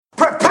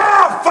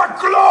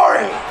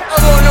I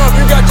wanna know if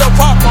you got your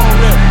popcorn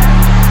ready.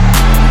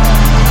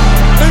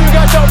 Do you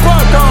got your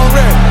popcorn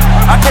ready?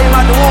 I came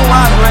out the womb,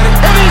 I was ready.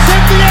 And he's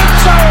hit the end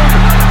zone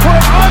for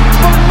an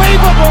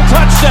unbelievable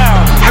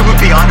touchdown. I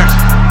would be honored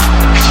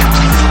if you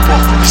played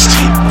football for this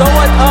team. Throw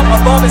it up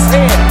above his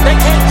head. They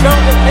can't jump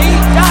with me.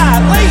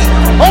 Golly.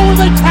 Oh,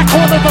 they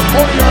tackle him at the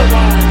 40-yard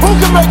line. Who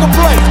can make a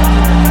play?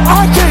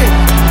 I can.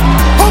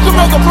 Who can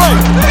make a play?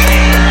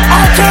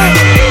 I can.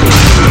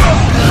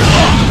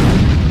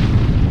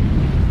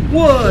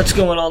 What's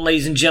going on,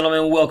 ladies and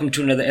gentlemen? Welcome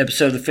to another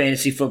episode of the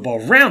Fantasy Football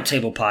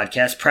Roundtable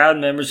Podcast, proud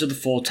members of the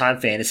Full-Time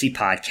Fantasy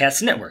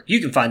Podcast Network.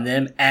 You can find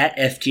them at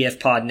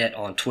FTFPodNet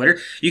on Twitter.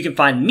 You can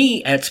find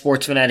me at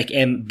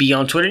SportsFanaticMB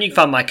on Twitter. And you can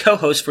find my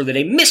co-host for the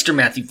day, Mr.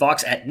 Matthew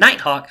Fox, at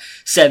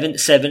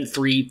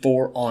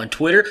Nighthawk7734 on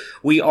Twitter.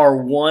 We are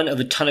one of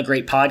a ton of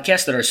great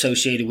podcasts that are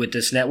associated with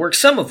this network,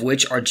 some of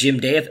which are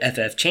Jim Day of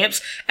FF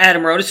Champs,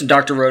 Adam Rodas and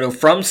Dr. Roto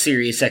from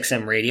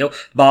SiriusXM Radio,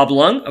 Bob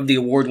Lung of the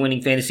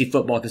award-winning Fantasy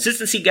Football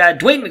Consistency Guide,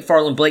 Dwayne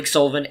McFarland, Blake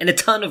Sullivan, and a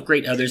ton of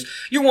great others.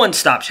 Your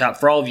one-stop shop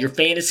for all of your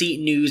fantasy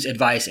news,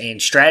 advice,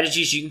 and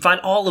strategies. You can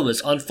find all of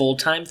us on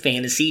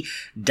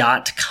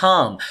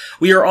fulltimefantasy.com.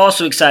 We are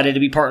also excited to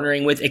be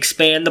partnering with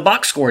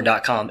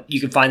expandtheboxscore.com. You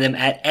can find them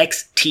at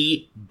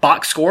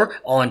XTBoxscore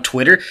on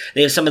Twitter.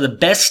 They have some of the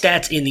best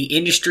stats in the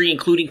industry,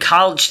 including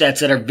college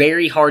stats that are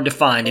very hard to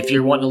find. If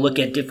you're wanting to look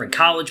at different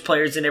college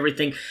players and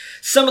everything,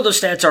 some of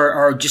those stats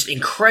are just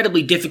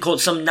incredibly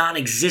difficult, some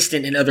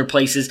non-existent in other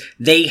places.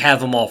 They have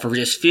them all for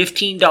just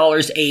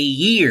 $15 a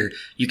year.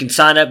 You can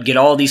sign up, get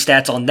all these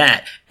stats on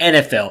that.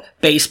 NFL,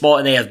 baseball,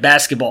 and they have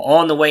basketball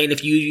on the way. And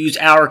if you use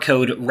our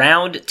code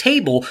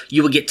ROUNDTABLE,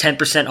 you will get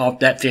 10% off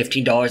that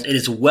 $15. It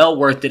is well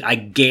worth it, I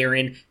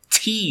guarantee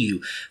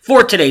you.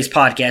 For today's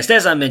podcast,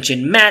 as I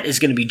mentioned, Matt is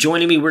going to be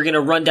joining me. We're going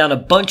to run down a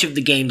bunch of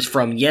the games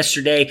from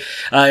yesterday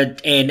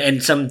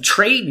and some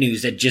trade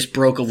news that just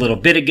broke a little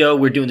bit ago.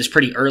 We're doing this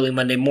pretty early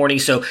Monday morning,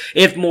 so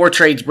if more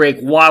trades break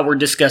while we're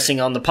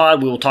discussing on the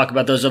pod, we will talk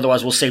about those.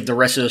 Otherwise, we'll save the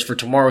rest of those for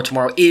tomorrow.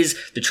 Tomorrow is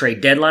the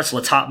trade deadline, so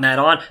let's hop Matt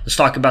on. Let's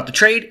talk about the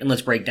trade, and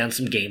let's break down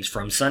some games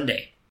from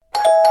Sunday.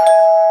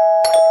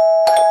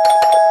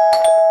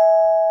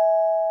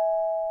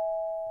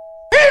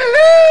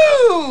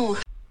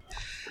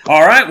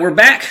 All right, we're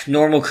back.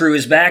 Normal crew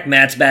is back.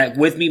 Matt's back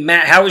with me.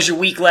 Matt, how was your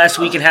week last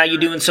week, and how you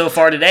doing so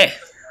far today?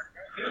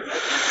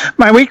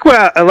 My week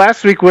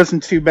last week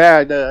wasn't too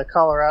bad.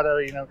 Colorado,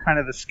 kind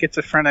of the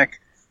schizophrenic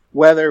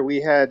weather.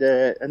 We had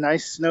a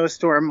nice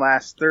snowstorm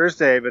last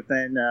Thursday, but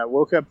then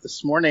woke up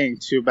this morning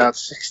to about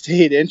 6 to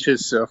 8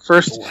 inches. So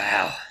first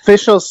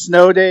official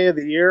snow day of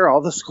the year.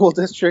 All the school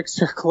districts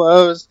are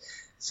closed.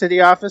 City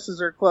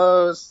offices are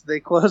closed. They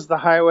closed the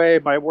highway.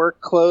 My work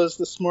closed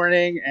this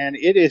morning, and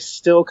it is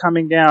still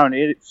coming down.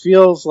 It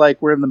feels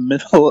like we're in the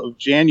middle of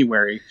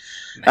January,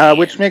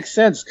 which makes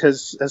sense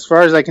because, as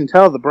far as I can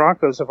tell, the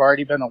Broncos have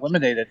already been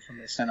eliminated from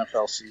this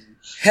NFL season.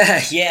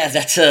 Yeah,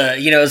 that's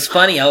it's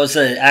funny. I was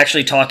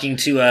actually talking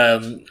to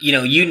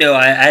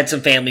I had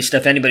some family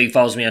stuff. Anybody who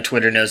follows me on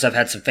Twitter knows I've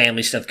had some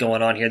family stuff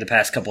going on here the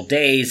past couple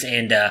days,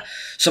 and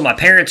so my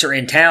parents are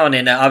in town,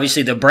 and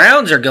obviously the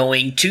Browns are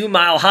going 2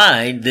 Mile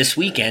High this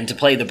weekend to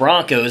play the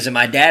Broncos, and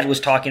my dad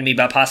was talking to me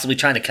about possibly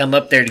trying to come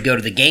up there to go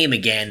to the game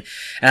again,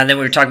 and then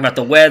we were talking about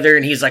the weather,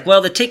 and he's like, well,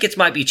 the tickets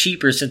might be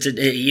cheaper since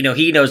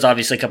he knows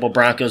obviously a couple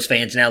Broncos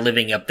fans now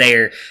living up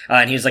there,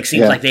 and he was like,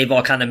 seems like they've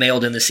all kind of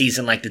mailed in the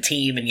season like the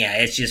team, and yeah,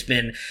 it's just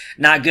been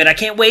not good. I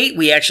can't wait.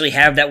 We actually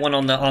have that one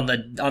on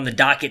the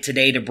docket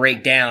today to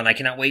break down. I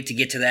cannot wait to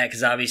get to that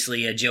because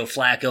obviously Joe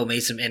Flacco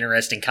made some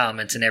interesting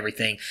comments and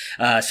everything,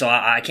 so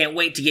I can't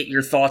wait to get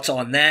your thoughts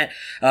on that,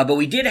 but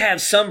we did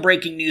have some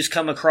breaking news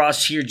come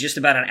across here just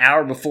about an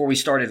hour before we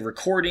started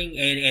recording,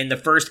 and the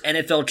first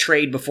NFL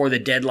trade before the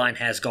deadline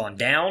has gone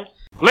down.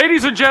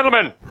 Ladies and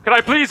gentlemen, can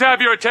I please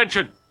have your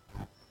attention?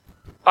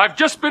 I've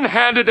just been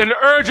handed an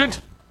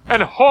urgent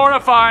and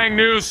horrifying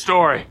news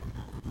story.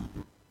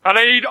 And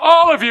I need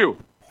all of you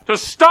to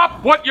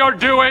stop what you're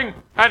doing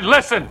and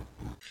listen.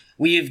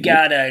 We've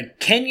got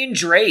Kenyon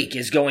Drake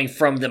is going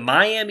from the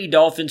Miami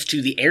Dolphins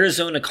to the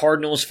Arizona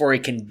Cardinals for a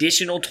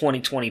conditional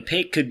 2020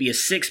 pick. Could be a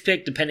 6th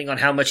pick, depending on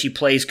how much he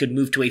plays, could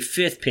move to a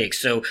 5th pick.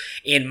 So,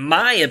 in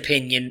my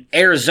opinion,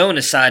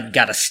 Arizona's side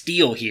got a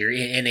steal here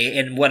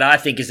in what I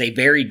think is a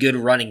very good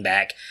running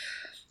back.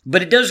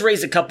 But it does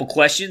raise a couple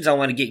questions. I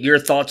want to get your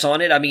thoughts on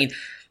it. I mean,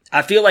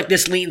 I feel like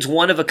this leans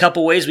one of a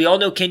couple ways. We all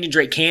know Kenyon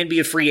Drake can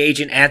be a free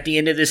agent at the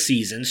end of this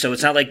season, so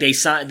it's not like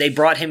they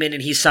brought him in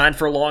and he signed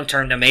for a long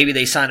term. Now maybe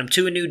they signed him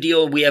to a new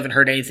deal. We haven't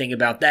heard anything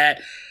about that.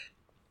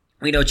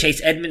 We know Chase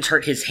Edmonds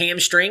hurt his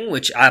hamstring,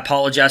 which I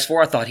apologize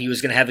for. I thought he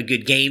was going to have a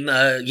good game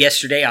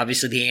yesterday.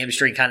 Obviously, the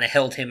hamstring kind of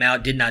held him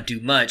out, did not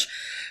do much.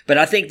 But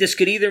I think this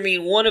could either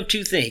mean one of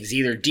two things.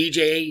 Either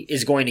DJ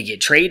is going to get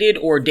traded,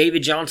 or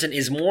David Johnson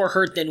is more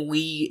hurt than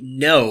we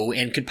know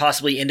and could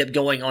possibly end up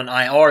going on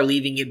IR,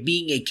 leaving it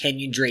being a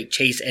Kenyon Drake,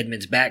 Chase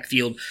Edmonds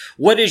backfield.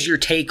 What is your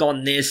take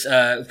on this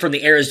from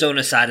the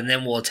Arizona side, and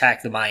then we'll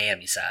attack the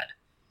Miami side?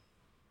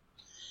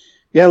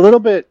 Yeah, a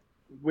little bit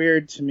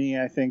weird to me.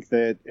 I think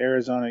that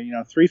Arizona,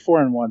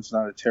 3-4-1 is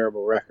not a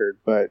terrible record,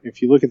 but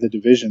if you look at the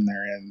division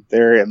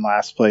they're in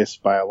last place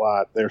by a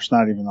lot. There's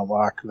not even a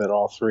lock that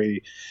all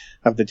three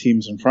of the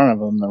teams in front of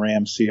them, the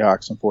Rams,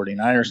 Seahawks, and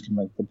 49ers, can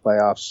make the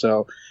playoffs.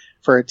 So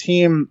for a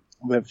team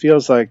that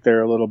feels like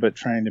they're a little bit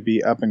trying to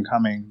be up and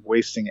coming,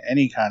 wasting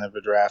any kind of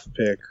a draft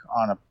pick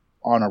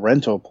on a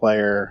rental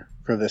player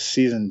for this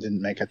season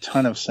didn't make a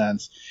ton of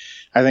sense.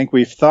 I think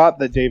we've thought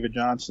that David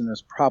Johnson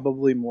is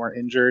probably more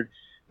injured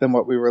than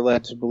what we were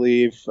led to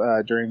believe.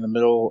 During the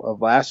middle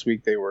of last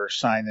week, they were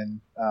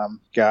signing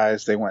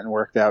guys. They went and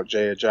worked out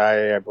Jay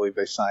Ajayi. I believe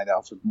they signed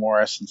Alfred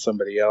Morris and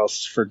somebody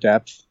else for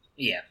depth.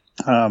 Yeah.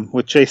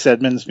 With Chase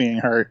Edmonds being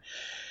hurt,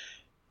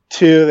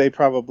 too, they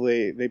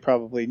probably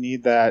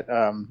need that.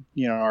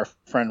 Our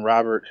friend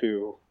Robert,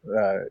 who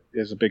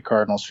is a big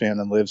Cardinals fan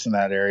and lives in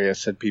that area,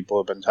 said people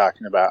have been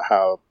talking about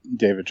how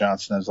David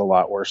Johnson is a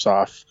lot worse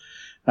off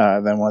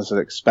than was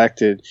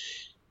expected.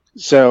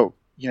 So,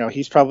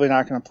 he's probably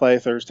not going to play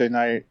Thursday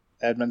night.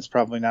 Edmonds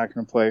probably not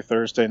going to play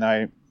Thursday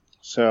night.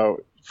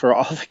 So for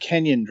all the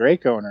Kenyon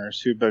Drake owners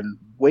who've been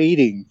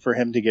waiting for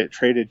him to get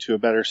traded to a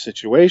better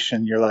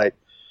situation, you're like,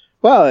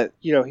 well,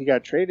 he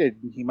got traded.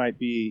 He might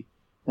be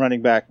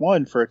running back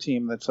one for a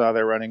team that saw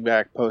their running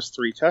back post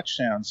 3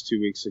 touchdowns 2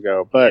 weeks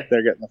ago, but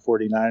they're getting the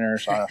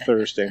 49ers on a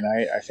Thursday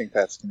night. I think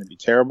that's going to be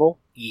terrible.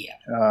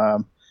 Yeah.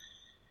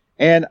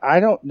 And I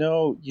don't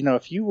know,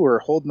 if you were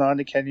holding on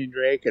to Kenyon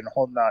Drake and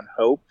holding on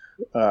hope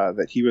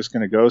that he was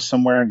going to go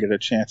somewhere and get a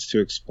chance to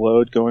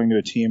explode, going to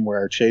a team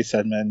where Chase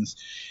Edmonds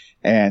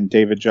and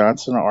David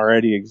Johnson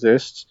already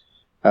exist,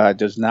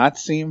 does not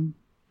seem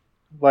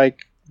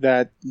like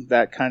that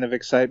kind of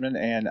excitement.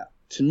 And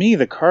to me,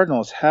 the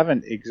Cardinals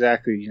haven't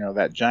exactly,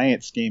 that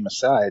Giants game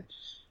aside,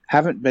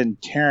 haven't been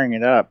tearing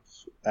it up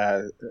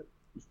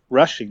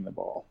rushing the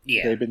ball.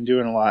 Yeah. They've been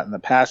doing a lot in the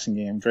passing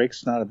game.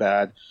 Drake's not a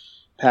bad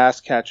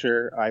pass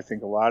catcher. I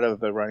think a lot of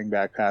the running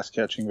back pass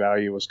catching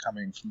value was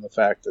coming from the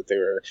fact that they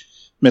were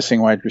missing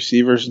wide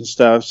receivers and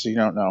stuff, so you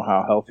don't know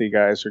how healthy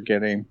guys are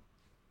getting.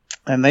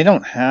 And they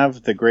don't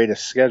have the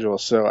greatest schedule.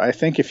 So I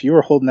think if you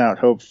were holding out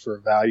hope for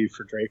value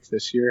for Drake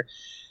this year,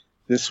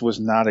 this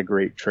was not a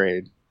great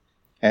trade.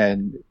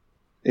 And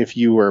if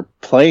you were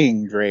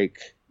playing Drake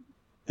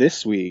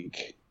this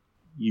week,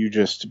 you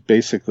just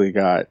basically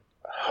got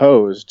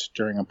hosed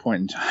during a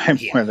point in time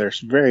where there's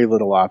very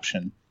little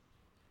option.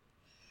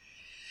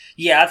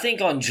 Yeah, I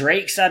think on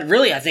Drake's side,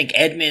 really, I think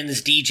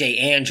Edmonds, DJ,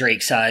 and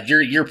Drake's side,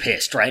 you're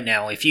pissed right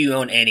now if you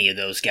own any of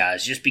those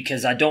guys, just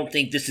because I don't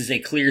think this is a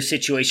clear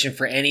situation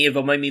for any of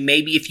them. I mean,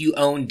 maybe if you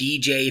own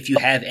DJ, if you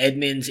have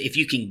Edmonds, if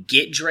you can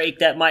get Drake,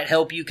 that might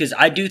help you, because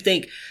I do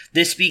think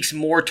this speaks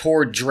more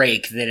toward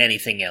Drake than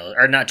anything else.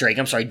 Or not Drake,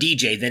 I'm sorry,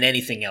 DJ than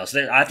anything else.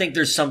 I think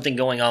there's something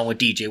going on with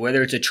DJ,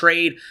 whether it's a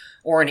trade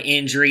or an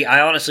injury. I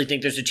honestly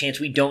think there's a chance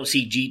we don't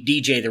see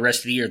DJ the rest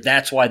of the year.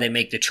 That's why they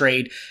make the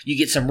trade. You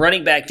get some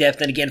running back depth,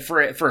 and again, for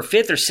a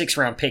 5th or 6th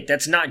round pick,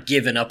 that's not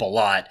giving up a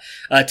lot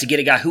to get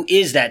a guy who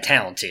is that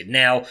talented.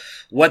 Now,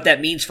 what that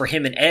means for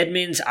him and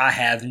Edmonds, I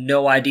have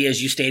no idea.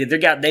 As you stated,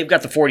 they've got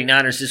the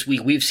 49ers this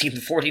week. We've seen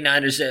the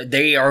 49ers.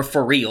 They are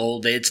for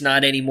real. It's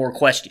not any more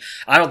question.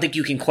 I don't think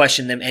you can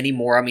question them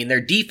anymore. I mean,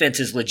 their defense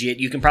is legit.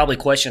 You can probably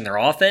question their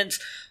offense,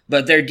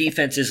 but their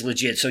defense is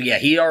legit. So yeah,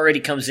 he already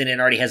comes in and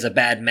already has a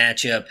bad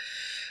matchup.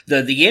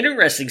 The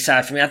interesting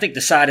side for me, I think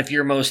the side if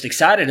you're most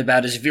excited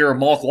about is if you're a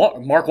Mark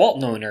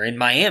Walton owner in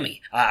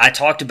Miami. I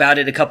talked about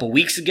it a couple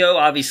weeks ago.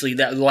 Obviously,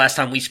 the last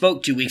time we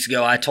spoke 2 weeks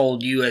ago, I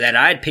told you that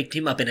I had picked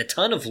him up in a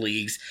ton of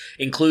leagues,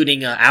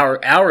 including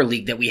our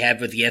league that we have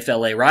with the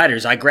FLA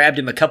Riders. I grabbed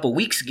him a couple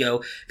weeks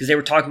ago because they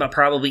were talking about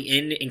probably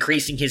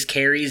increasing his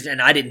carries,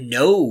 and I didn't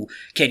know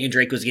Kenyon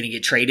Drake was going to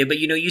get traded. But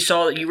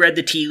you read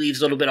the tea leaves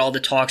a little bit, all the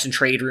talks and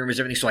trade rumors,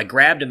 everything. So I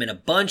grabbed him in a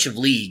bunch of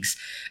leagues,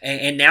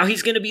 and now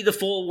he's going to be the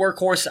full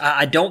workhorse.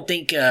 I don't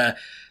think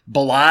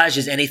Balaj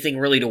is anything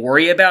really to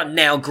worry about.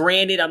 Now,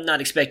 granted, I'm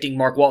not expecting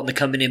Mark Walton to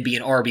come in and be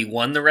an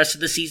RB1 the rest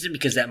of the season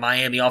because that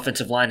Miami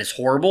offensive line is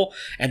horrible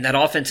and that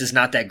offense is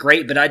not that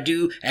great. But I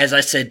do, as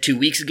I said 2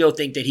 weeks ago,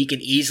 think that he can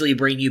easily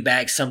bring you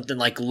back something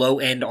like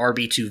low-end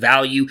RB2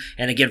 value.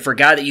 And again, for a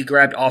guy that you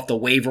grabbed off the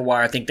waiver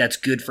wire, I think that's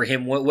good for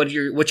him. What's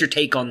your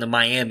take on the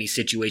Miami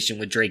situation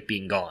with Drake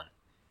being gone?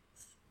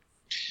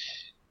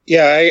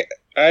 Yeah,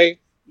 I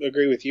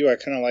agree with you. I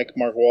kind of like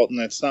Mark Walton.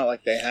 It's not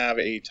like they have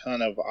a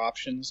ton of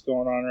options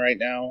going on right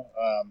now.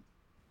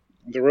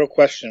 The real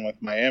question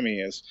with Miami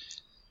is,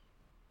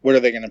 what are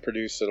they going to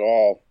produce at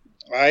all?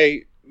 When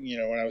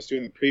I was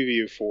doing the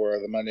preview for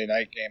the Monday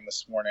night game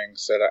this morning,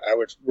 said I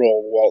would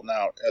roll Walton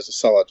out as a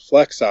solid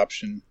flex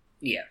option.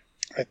 Yeah.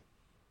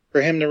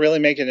 For him to really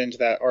make it into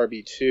that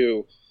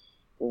RB2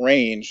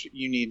 range,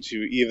 you need to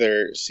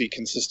either see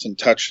consistent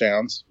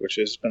touchdowns, which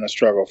has been a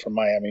struggle for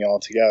Miami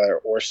altogether,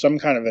 or some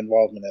kind of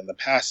involvement in the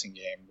passing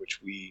game,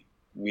 which we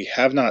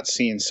have not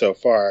seen so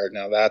far.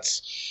 Now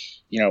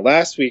that's,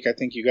 last week I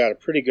think you got a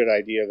pretty good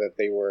idea that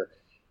they were,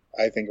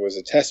 I think it was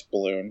a test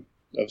balloon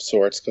of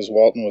sorts, because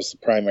Walton was the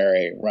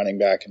primary running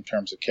back in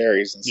terms of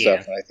carries and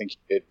stuff, and I think he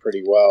did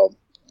pretty well.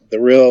 The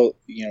real,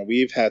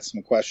 we've had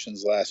some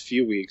questions the last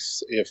few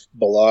weeks if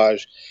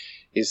Balaj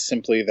is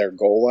simply their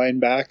goal line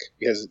back,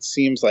 because it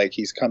seems like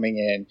he's coming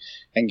in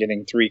and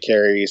getting 3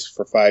 carries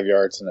for 5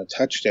 yards and a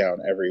touchdown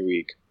every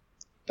week.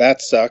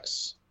 That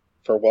sucks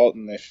for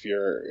Walton if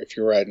you're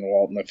riding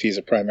Walton, if he's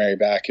a primary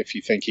back, if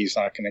you think he's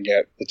not going to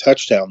get the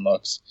touchdown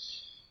looks.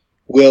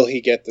 Will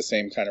he get the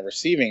same kind of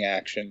receiving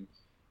action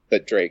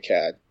that Drake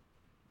had?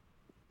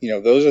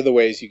 Those are the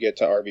ways you get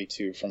to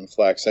RB2 from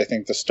flex. I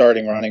think the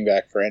starting running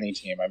back for any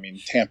team,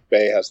 Tampa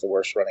Bay has the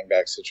worst running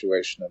back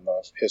situation in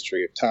the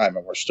history of time,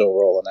 and we're still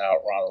rolling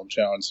out Ronald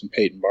Jones and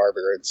Peyton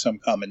Barber in some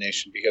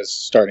combination because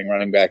starting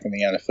running back in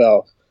the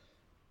NFL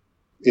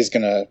is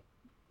going to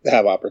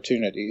have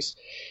opportunities.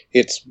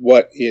 It's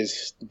what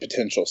is the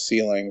potential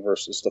ceiling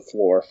versus the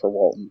floor for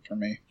Walton for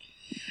me.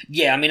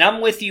 Yeah, I'm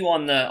with you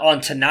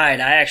on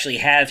tonight. I actually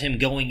have him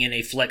going in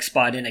a flex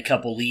spot in a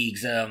couple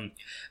leagues.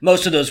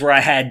 Most of those where I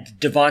had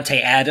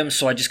Devontae Adams,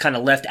 so I just kind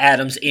of left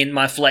Adams in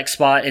my flex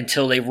spot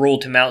until they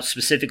ruled him out,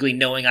 specifically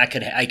knowing I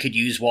could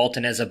use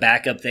Walton as a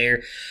backup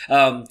there.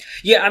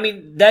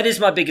 That is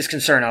my biggest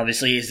concern,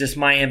 obviously, is this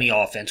Miami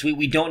offense.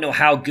 We don't know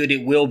how good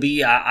it will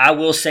be. I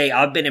will say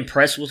I've been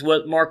impressed with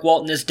what Mark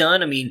Walton has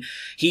done.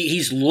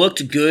 He's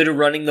looked good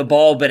running the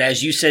ball, but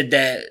as you said,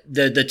 that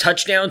the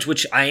touchdowns,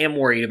 which I am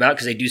worried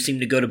about because they do seem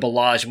to go to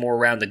Balaj more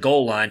around the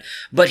goal line,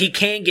 but he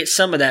can get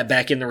some of that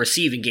back in the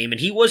receiving game, and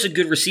he was a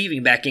good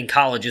receiving back in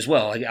college as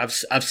well.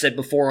 I've said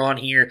before on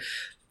here,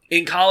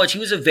 in college, he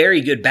was a very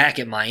good back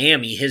at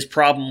Miami. His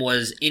problem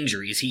was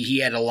injuries. He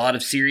had a lot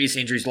of serious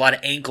injuries, a lot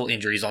of ankle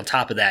injuries on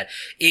top of that.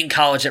 In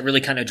college, that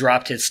really kind of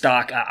dropped his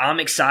stock. I'm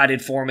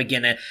excited for him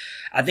again.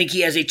 I think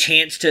he has a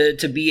chance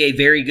to be a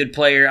very good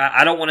player.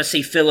 I don't want to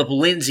say Philip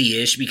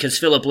Lindsay-ish because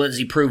Philip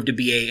Lindsay proved to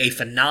be a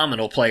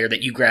phenomenal player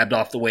that you grabbed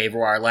off the waiver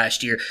wire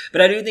last year.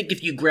 But I do think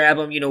if you grab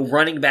him,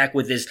 running back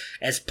with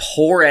as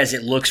poor as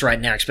it looks right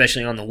now,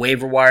 especially on the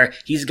waiver wire,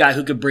 he's a guy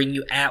who could bring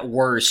you at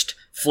worst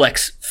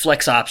flex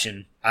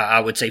option.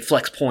 I would say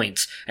flex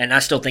points, and I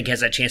still think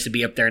has that chance to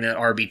be up there in that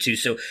RB2.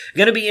 So,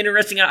 going to be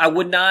interesting. I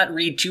would not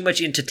read too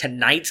much into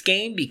tonight's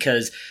game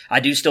because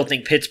I do still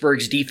think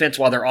Pittsburgh's defense,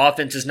 while their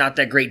offense is not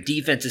that great,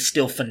 defense is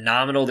still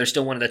phenomenal. They're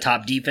still one of the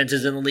top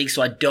defenses in the league,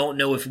 so I don't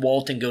know if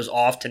Walton goes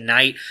off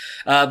tonight.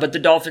 But the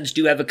Dolphins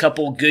do have a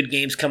couple good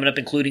games coming up,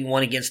 including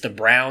one against the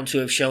Browns, who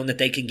have shown that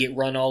they can get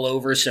run all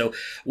over. So,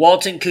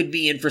 Walton could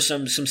be in for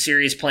some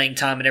serious playing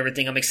time and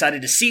everything. I'm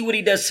excited to see what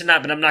he does tonight,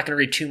 but I'm not going to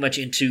read too much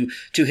into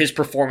his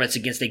performance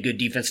against a good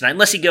defense tonight,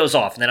 unless he goes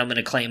off, and then I'm going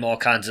to claim all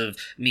kinds of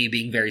me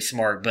being very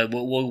smart. But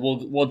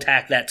we'll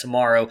tack that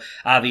tomorrow,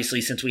 obviously,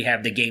 since we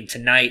have the game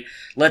tonight.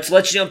 Let's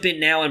jump in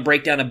now and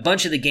break down a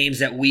bunch of the games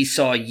that we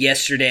saw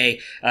yesterday,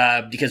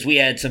 because we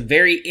had some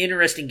very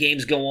interesting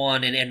games go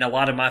on, and a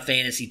lot of my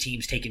fantasy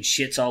teams taking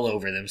shits all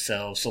over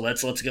themselves. So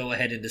let's go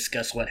ahead and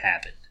discuss what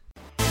happened.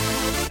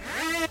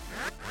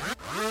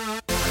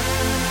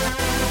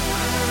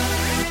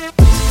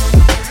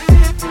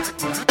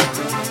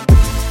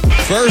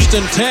 First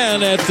and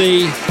 10 at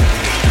the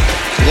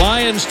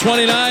Lions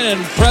 29,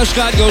 and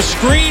Prescott goes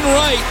screen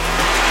right.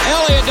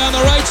 Elliott down the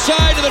right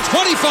side to the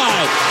 25,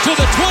 to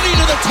the 20,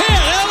 to the 10.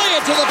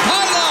 Elliott to the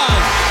pylon.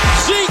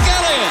 Zeke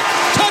Elliott,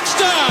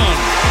 touchdown.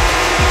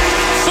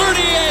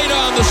 38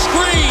 on the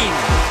screen.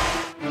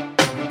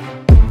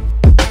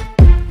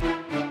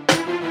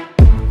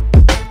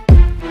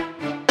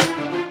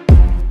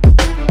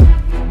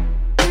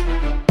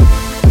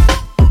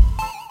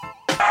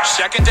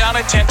 Second down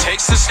at 10,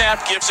 takes the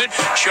snap, gives it.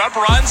 Chubb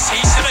runs,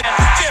 he's to the 15,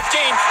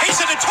 he's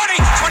to the 20, 25,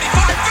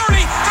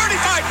 30,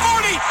 35,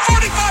 40,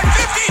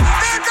 45, 50.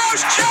 There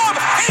goes Chubb,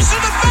 he's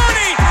to the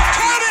 30,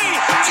 20,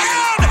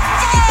 10, 5,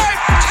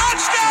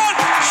 touchdown,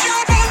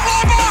 Chubba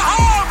Lubba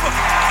Hub.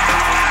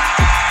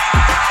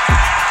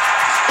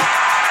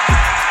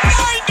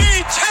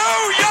 92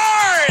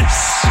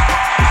 yards.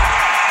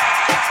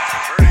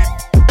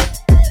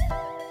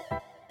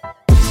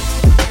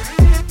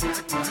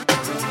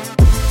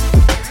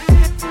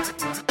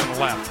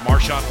 Left.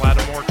 Marshawn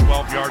Lattimore,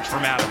 12 yards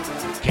from Adam.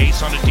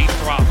 Case on a deep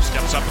drop,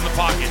 steps up in the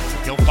pocket.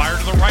 He'll fire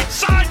to the right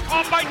side.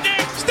 Caught by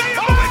Diggs. Stay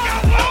up. Oh my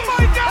God! Oh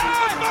my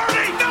God!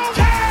 30, no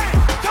 10,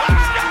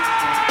 touchdown!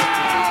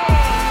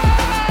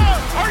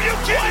 Are you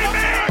kidding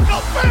me?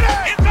 Miracle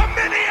finish! It's a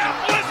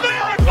Minneapolis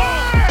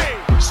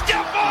miracle!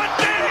 Stephon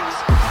Diggs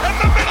and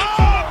the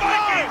Minnesota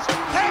Vikings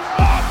have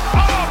walked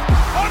up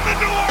on the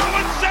New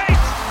Orleans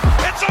Saints.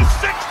 It's a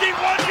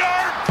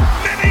 61-yard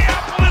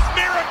Minneapolis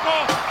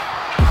miracle.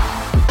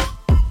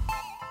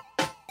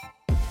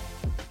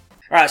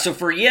 All right, so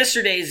for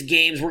yesterday's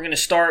games, we're going to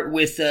start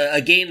with a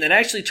game that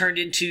actually turned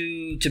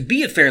into to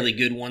be a fairly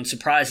good one,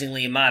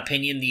 surprisingly, in my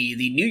opinion.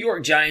 The New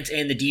York Giants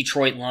and the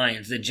Detroit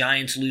Lions. The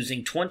Giants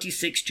losing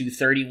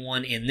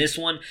 26-31 in this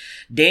one.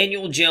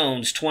 Daniel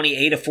Jones,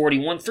 28 of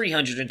 41,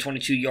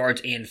 322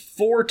 yards and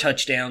 4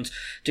 touchdowns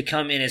to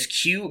come in as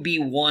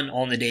QB1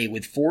 on the day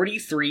with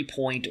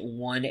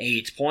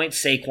 43.18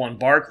 points. Saquon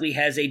Barkley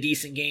has a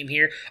decent game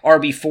here.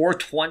 RB4,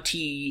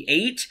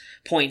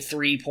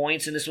 28.3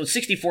 points in this one.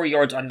 64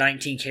 yards on 19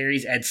 19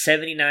 carries, had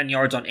 79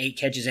 yards on 8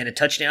 catches and a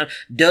touchdown.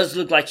 Does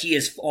look like he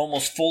is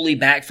almost fully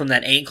back from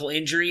that ankle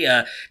injury.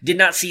 Did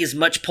not see as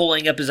much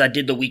pulling up as I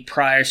did the week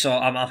prior, so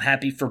I'm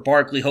happy for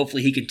Barkley.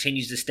 Hopefully he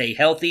continues to stay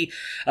healthy.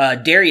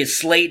 Darius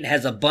Slayton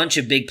has a bunch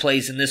of big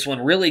plays in this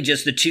one, really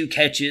just the 2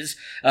 catches,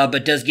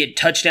 but does get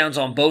touchdowns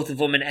on both of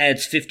them and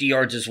adds 50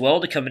 yards as well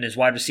to come in as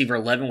wide receiver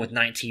 11 with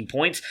 19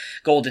 points.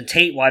 Golden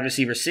Tate, wide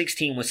receiver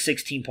 16 with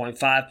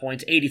 16.5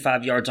 points,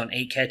 85 yards on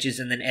 8 catches,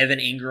 and then Evan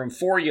Ingram,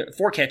 4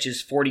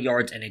 catches, 40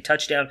 yards, and a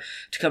touchdown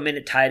to come in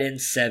at tight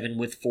end 7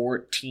 with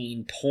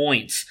 14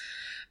 points.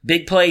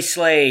 Big play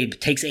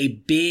Slade takes a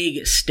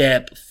big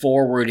step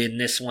forward in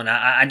this one.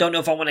 I don't know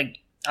if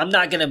I'm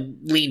not going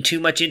to lean too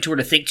much into it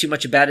or think too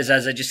much about it.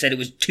 As I just said, it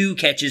was 2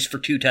 catches for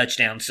 2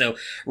 touchdowns. So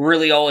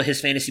really all of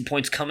his fantasy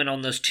points coming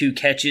on those 2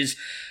 catches.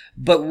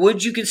 But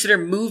would you consider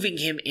moving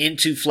him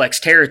into flex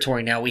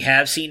territory? Now, we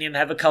have seen him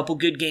have a couple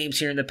good games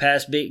here in the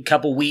past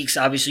couple weeks.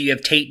 Obviously, you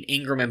have Tate,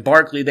 Ingram, and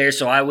Barkley there,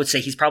 so I would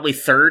say he's probably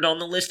 3rd on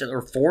the list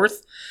or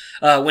 4th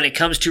when it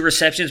comes to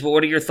receptions. But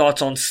what are your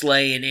thoughts on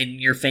Slay and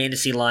your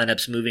fantasy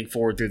lineups moving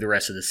forward through the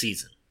rest of the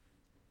season?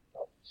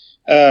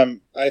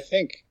 I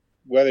think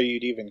whether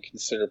you'd even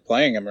consider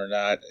playing him or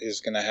not is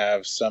going to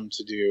have some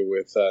to do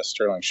with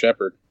Sterling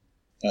Shepard,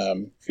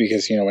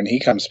 because when he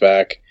comes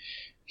back,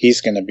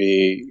 he's going to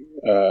be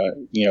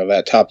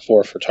that top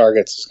 4 for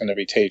targets is going to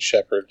be Tate,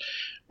 Shepard,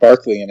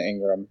 Barkley, and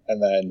Ingram,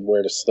 and then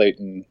where does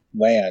Slayton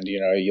land?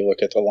 You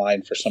look at the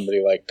line for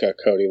somebody like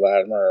Cody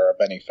Latimer or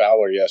Benny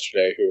Fowler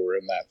yesterday, who were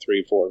in that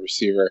 3-4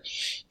 receiver,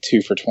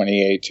 2 for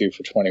 28, 2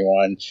 for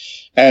 21,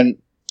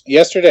 and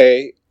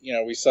yesterday,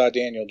 we saw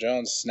Daniel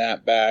Jones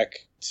snap back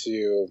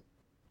to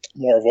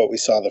more of what we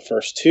saw the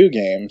first 2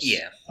 games.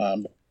 Yeah.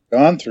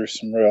 Gone through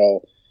some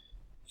real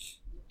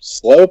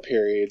slow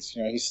periods.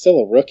 He's still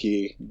a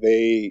rookie.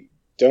 They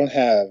don't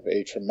have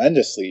a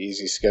tremendously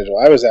easy schedule.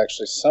 I was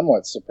actually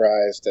somewhat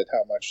surprised at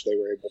how much they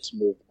were able to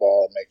move the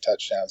ball and make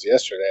touchdowns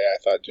yesterday. I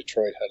thought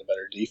Detroit had a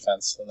better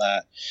defense than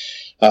that.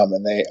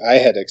 And I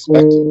had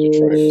expected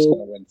Detroit was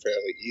going to win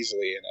fairly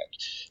easily, and it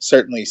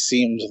certainly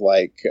seemed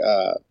like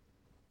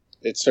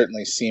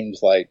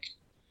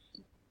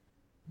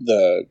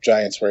the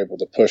Giants were able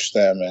to push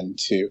them and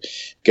to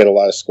get a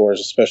lot of scores,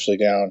 especially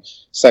down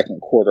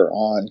second quarter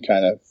on,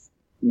 kind of,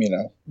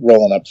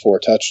 rolling up 4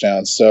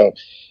 touchdowns. So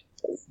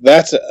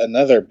that's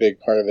another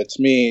big part of it.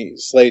 To me,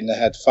 Slayton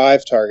had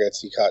 5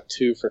 targets. He caught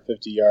 2 for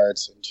 50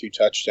 yards and 2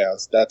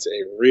 touchdowns. That's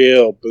a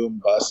real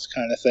boom-bust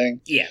kind of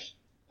thing. Yeah.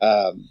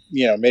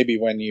 Maybe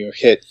when you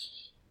hit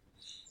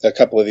a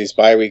couple of these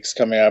bye weeks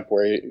coming up,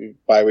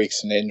 bye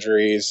weeks and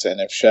injuries, and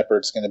if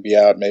Shepard's going to be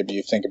out, maybe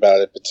you think about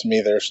it. But to me,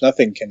 there's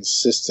nothing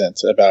consistent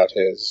about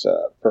his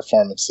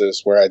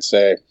performances where I'd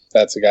say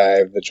that's a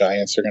guy the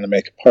Giants are going to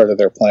make a part of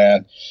their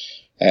plan,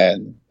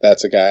 and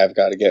that's a guy I've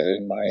got to get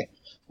in my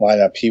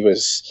lineup. He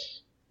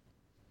was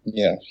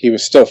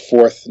still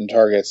 4th in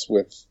targets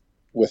with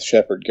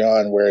Shepard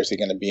gone. Where is he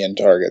going to be in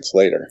targets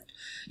later?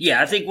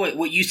 Yeah, I think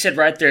what you said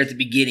right there at the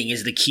beginning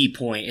is the key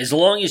point. As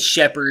long as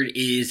Shepard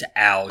is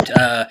out,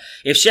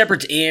 if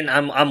Shepard's in,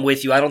 I'm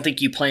with you. I don't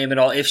think you play him at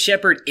all. If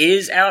Shepard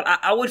is out,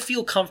 I would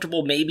feel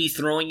comfortable maybe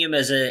throwing him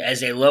as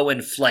a low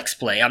end flex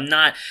play.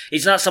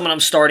 It's not someone I'm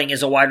starting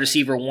as a wide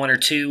receiver 1 or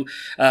 2.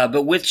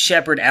 But with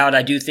Shepard out,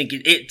 I do think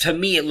to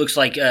me it looks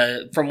like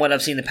from what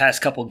I've seen the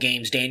past couple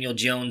games, Daniel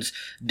Jones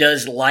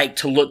does like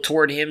to look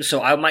toward him.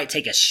 So I might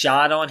take a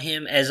shot on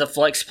him as a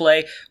flex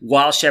play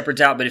while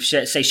Shepard's out. But if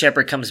say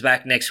Shepard comes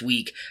back next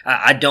week,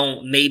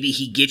 maybe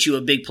he gets you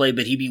a big play,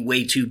 but he'd be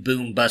way too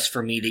boom bust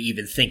for me to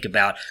even think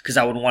about, because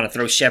I would want to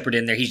throw Shepard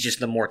in there. He's just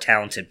the more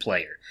talented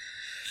player.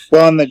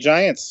 Well, in the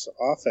Giants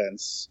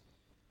offense,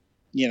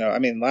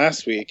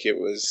 last week it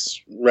was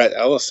Rhett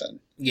Ellison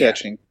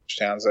catching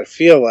touchdowns. I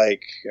feel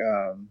like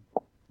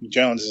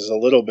Jones is a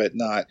little bit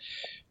not.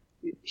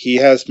 He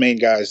has main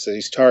guys that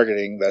he's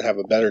targeting that have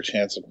a better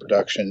chance of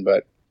production,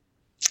 but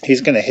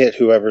he's going to hit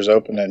whoever's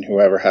open and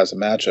whoever has a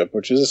matchup,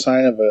 which is a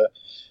sign of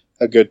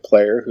a good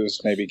player who's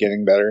maybe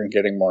getting better and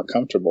getting more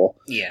comfortable.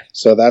 Yeah.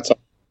 So that's,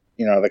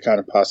 the kind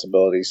of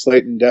possibility.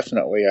 Slayton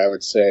definitely, I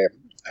would say,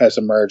 has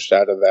emerged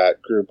out of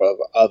that group of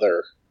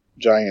other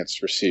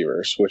Giants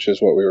receivers, which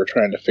is what we were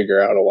trying to figure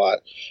out a lot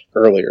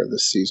earlier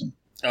this season.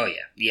 Oh,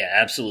 yeah. Yeah,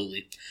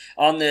 absolutely.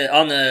 On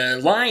the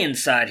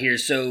Lions side here,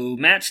 so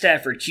Matt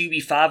Stafford,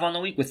 QB5 on the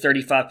week with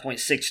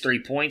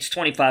 35.63 points,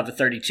 25 of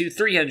 32,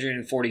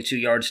 342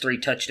 yards, 3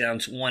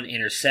 touchdowns, 1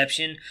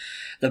 interception.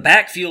 The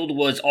backfield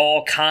was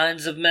all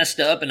kinds of messed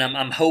up, and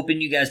I'm hoping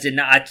you guys did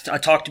not. I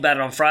talked about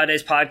it on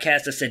Friday's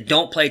podcast. I said,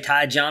 don't play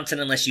Ty Johnson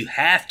unless you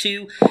have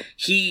to.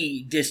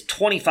 He did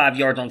 25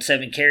 yards on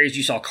 7 carries.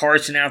 You saw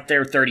Carson out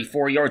there,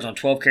 34 yards on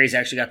 12 carries.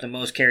 Actually got the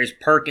most carries.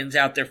 Perkins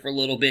out there for a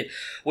little bit.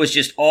 Was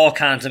just all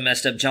kinds of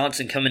messed up.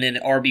 Johnson coming in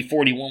at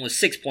RB41 with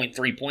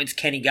 6.3 points.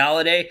 Kenny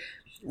Golladay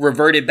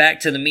reverted back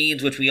to the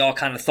means, which we all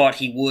kind of thought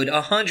he would.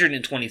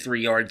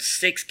 123 yards,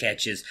 6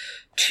 catches,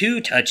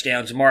 2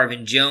 touchdowns.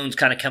 Marvin Jones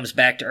kind of comes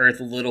back to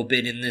earth a little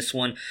bit in this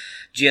one.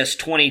 Just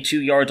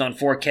 22 yards on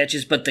 4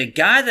 catches. But the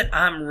guy that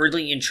I'm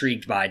really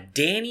intrigued by,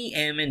 Danny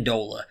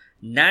Amendola,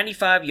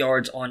 95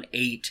 yards on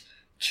 8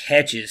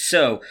 catches.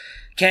 So,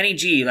 Kenny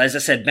G, as I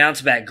said,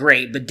 bounce back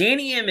great, but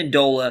Danny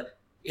Amendola,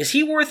 is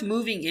he worth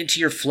moving into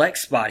your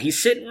flex spot?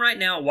 He's sitting right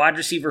now at wide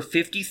receiver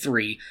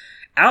 53.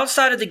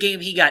 Outside of the game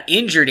he got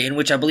injured in,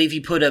 which I believe he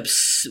put up,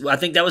 I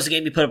think that was the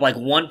game he put up like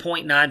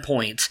 1.9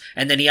 points,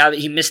 and then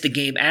he missed the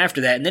game after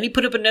that, and then he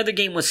put up another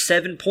game with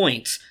 7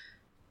 points.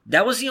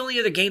 That was the only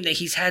other game that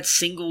he's had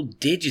single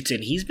digits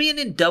in. He's been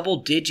in double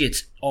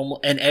digits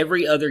in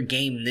every other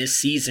game this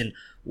season.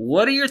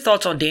 What are your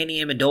thoughts on Danny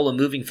Amendola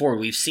moving forward?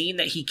 We've seen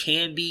that he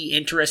can be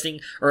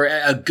interesting, or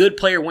a good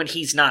player when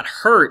he's not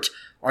hurt.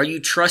 Are you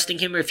trusting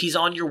him? Or if he's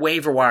on your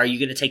waiver wire, are you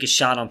going to take a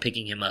shot on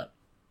picking him up?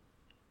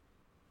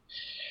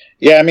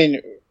 Yeah, I mean,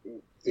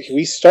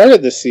 we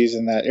started this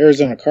season, that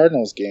Arizona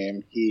Cardinals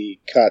game, he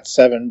caught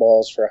 7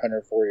 balls for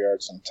 104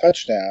 yards and a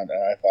touchdown,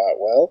 and I thought,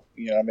 well,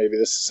 maybe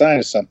this is a sign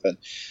of something.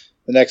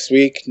 The next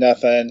week,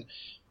 nothing.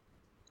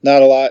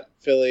 Not a lot.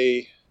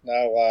 Philly,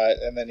 not a lot.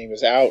 And then he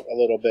was out a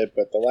little bit,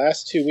 but the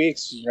last 2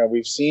 weeks,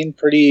 we've seen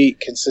pretty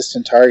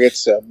consistent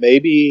targets.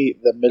 Maybe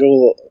the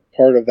middle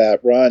part of that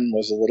run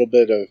was a little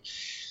bit of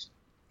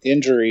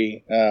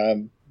injury,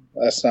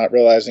 us not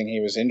realizing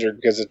he was injured,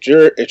 because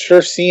it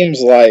sure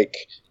seems like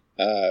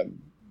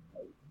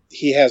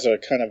he has a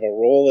kind of a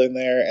role in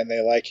there and they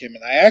like him.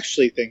 And I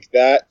actually think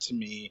that, to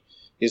me,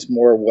 is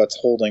more what's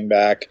holding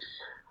back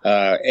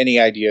any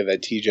idea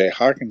that TJ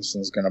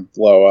Hawkinson is going to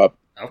blow up.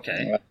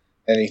 Okay.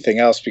 Anything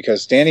else,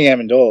 because Danny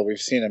Amendola, we've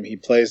seen him, he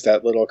plays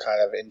that little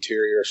kind of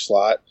interior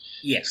slot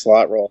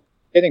role,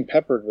 getting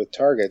peppered with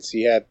targets.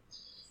 He had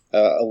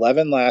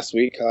 11 last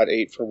week, caught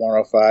 8 for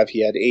 105.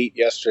 He had 8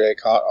 yesterday,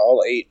 caught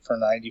all 8 for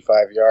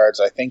 95 yards.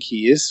 I think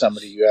he is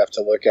somebody you have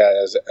to look at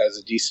as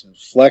a decent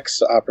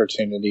flex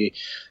opportunity.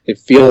 It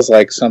feels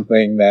like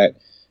something that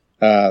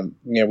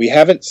we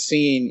haven't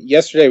seen.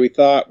 Yesterday we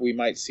thought we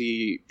might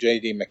see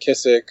J.D.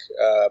 McKissick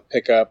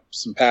pick up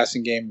some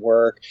passing game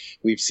work.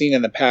 We've seen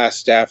in the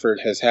past Stafford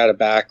has had a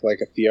back like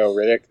a Theo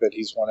Riddick that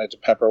he's wanted to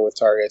pepper with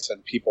targets,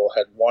 and people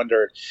had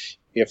wondered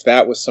if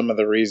that was some of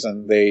the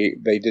reason they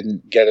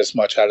didn't get as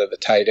much out of the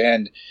tight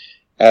end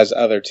as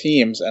other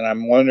teams. And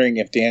I'm wondering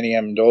if Danny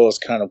Amendola is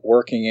kind of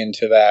working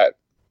into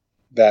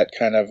that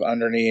kind of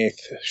underneath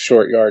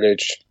short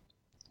yardage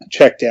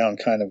check down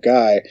kind of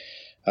guy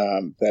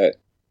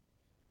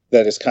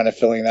that is kind of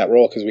filling that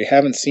role, because we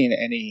haven't seen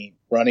any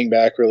running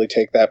back really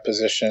take that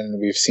position.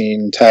 We've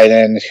seen tight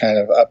end kind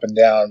of up and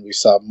down. We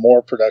saw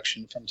more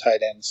production from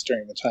tight ends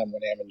during the time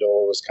when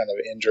Amendola was kind of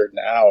injured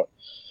and out.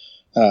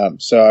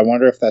 So I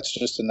wonder if that's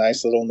just a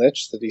nice little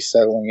niche that he's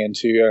settling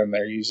into, and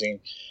they're using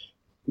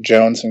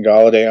Jones and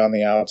Golladay on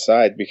the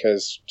outside,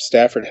 because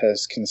Stafford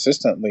has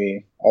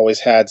consistently always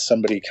had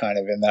somebody kind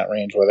of in that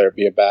range, whether it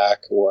be a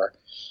back or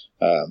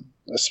a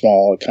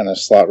small kind of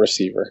slot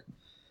receiver.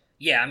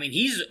 Yeah, I mean,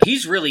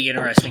 he's really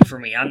interesting for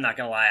me. I'm not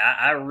going to lie.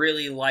 I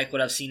really like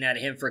what I've seen out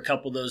of him for a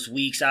couple of those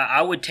weeks.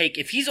 I would take,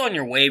 if he's on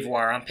your waiver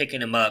wire, I'm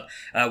picking him up.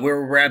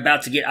 We're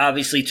about to get,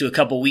 obviously, to a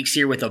couple weeks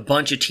here with a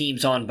bunch of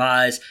teams on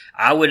buys.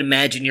 I would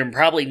imagine you're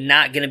probably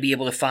not going to be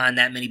able to find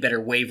that many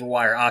better waiver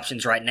wire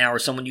options right now, or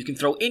someone you can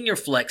throw in your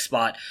flex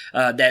spot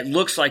that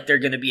looks like they're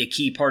going to be a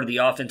key part of the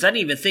offense. I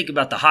didn't even think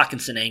about the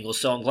Hawkinson angle,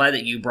 so I'm glad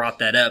that you brought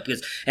that up,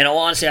 because, in all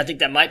honesty, I think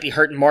that might be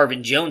hurting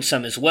Marvin Jones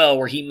some as well,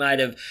 where he might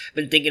have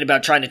been thinking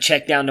about trying to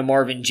check down to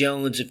Marvin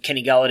Jones if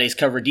Kenny Galladay's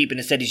covered deep, and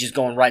instead he's just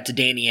going right to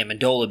Danny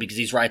Amendola because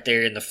he's right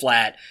there in the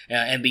flat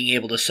and being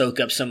able to soak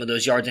up some of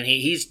those yards, and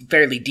he's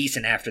fairly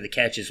decent after the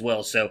catch as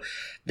well. So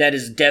that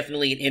is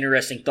definitely an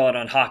interesting thought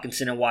on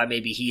Hawkinson and why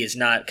maybe he is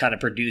not kind of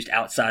produced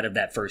outside of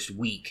that first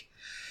week.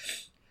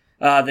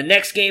 The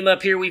next game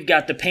up here, we've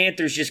got the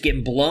Panthers just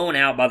getting blown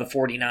out by the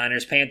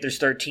 49ers. Panthers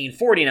 13,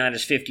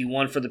 49ers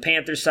 51. For the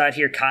Panthers side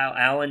here, Kyle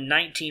Allen,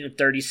 19 of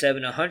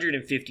 37,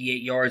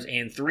 158 yards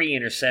and 3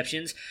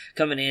 interceptions,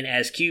 coming in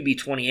as QB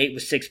 28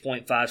 with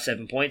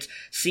 6.57 points.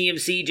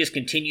 CMC just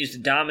continues to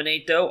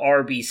dominate, though.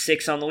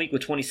 RB6 on the week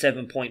with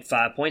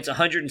 27.5 points,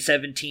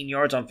 117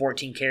 yards on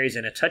 14 carries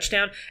and a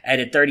touchdown,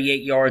 added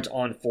 38 yards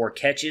on 4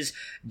 catches.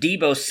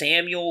 Deebo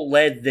Samuel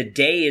led the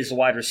day as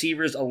wide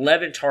receivers,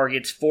 11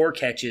 targets, 4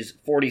 catches,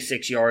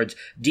 46 yards.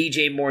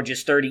 DJ Moore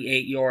just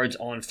 38 yards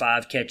on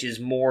 5 catches.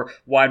 Moore,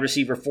 wide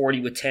receiver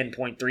 40 with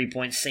 10.3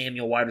 points.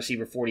 Samuel, wide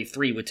receiver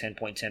 43 with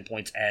 10.10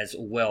 points as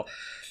well.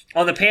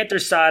 On the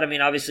Panthers side, I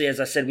mean, obviously, as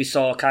I said, we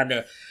saw kind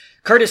of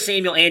Curtis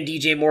Samuel and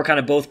DJ Moore kind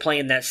of both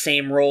playing that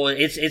same role.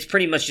 It's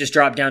pretty much just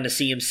dropped down to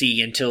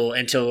CMC until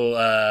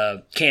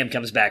Cam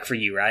comes back for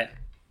you, right?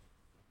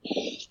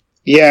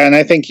 Yeah, and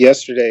I think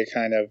yesterday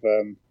kind of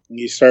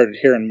you started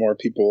hearing more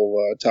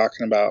people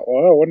talking about,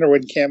 well, I wonder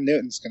when Cam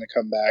Newton's going to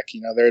come back.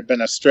 You know, there had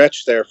been a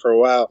stretch there for a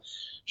while.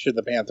 Should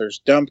the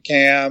Panthers dump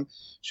Cam?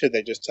 Should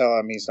they just tell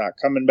him he's not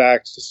coming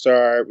back to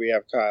start? We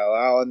have Kyle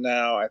Allen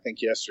now. I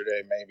think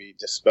yesterday maybe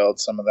dispelled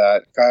some of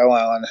that. Kyle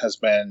Allen has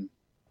been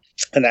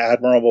an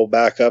admirable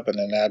backup and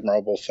an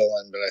admirable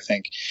fill-in, but I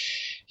think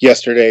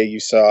yesterday you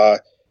saw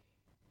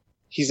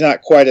he's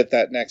not quite at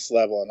that next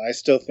level, and I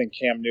still think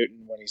Cam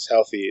Newton, when he's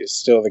healthy, is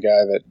still the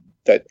guy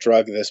that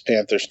drug this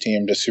Panthers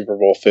team to Super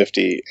Bowl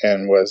 50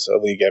 and was a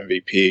league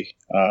MVP,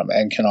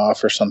 and can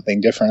offer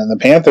something different. And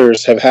the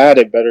Panthers have had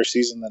a better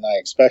season than I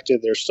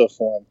expected. They're still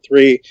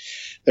 4-3.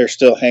 They're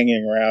still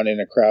hanging around in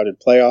a crowded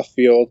playoff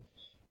field.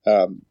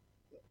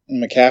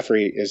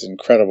 McCaffrey is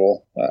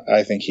incredible.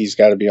 I think he's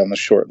got to be on the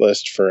short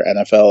list for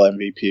NFL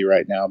MVP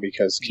right now,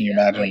 because can you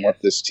imagine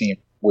what this team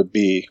would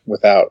be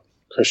without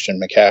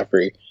Christian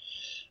McCaffrey?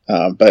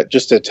 But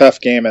just a tough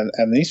game.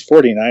 And these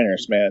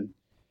 49ers, man,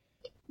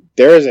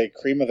 there is a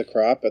cream of the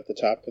crop at the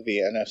top of the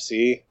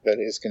NFC that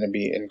is going to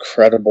be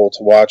incredible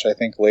to watch. I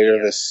think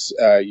later this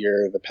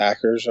year, the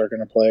Packers are going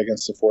to play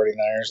against the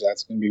 49ers.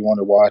 That's going to be one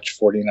to watch.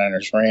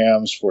 49ers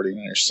Rams,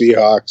 49ers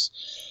Seahawks.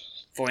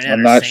 49ers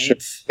I'm not Saints.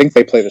 sure. I think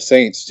they play the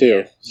Saints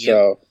too. Yeah.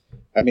 So,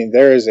 I mean,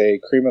 there is a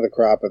cream of the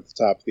crop at the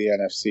top of the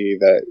NFC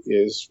that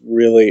is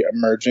really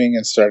emerging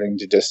and starting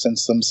to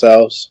distance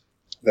themselves.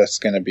 That's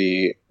going to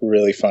be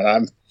really fun.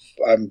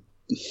 I'm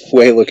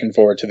way looking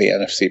forward to the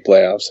NFC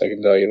playoffs. I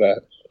can tell you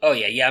that. Oh,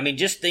 yeah. I mean,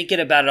 just thinking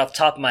about it off the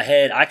top of my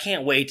head, I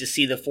can't wait to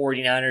see the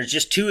 49ers,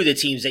 just two of the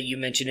teams that you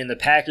mentioned in the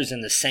Packers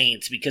and the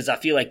Saints, because I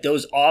feel like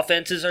those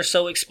offenses are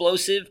so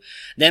explosive.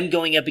 Them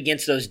going up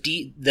against those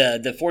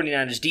the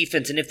 49ers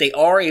defense, and if they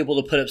are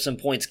able to put up some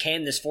points,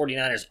 can this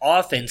 49ers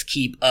offense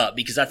keep up?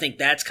 Because I think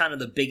that's kind of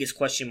the biggest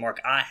question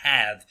mark I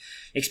have,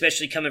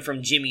 especially coming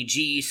from Jimmy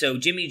G. So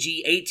Jimmy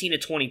G,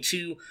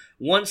 18-22,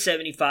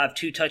 175,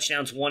 2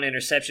 touchdowns, 1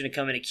 interception to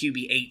come in at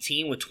QB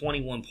 18 with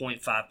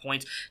 21.5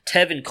 points.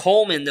 Tevin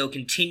Coleman, though,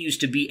 continues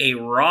to be a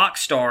rock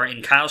star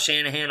in Kyle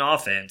Shanahan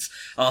offense.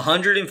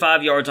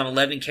 105 yards on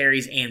 11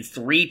 carries and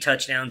 3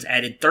 touchdowns,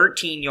 added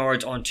 13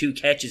 yards on 2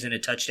 catches and a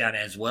touchdown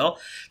as well.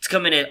 It's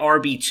coming at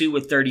RB2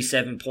 with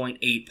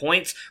 37.8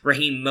 points.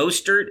 Raheem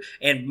Mostert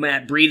and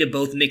Matt Breida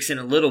both mix in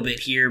a little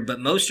bit here, but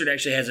Mostert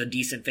actually has a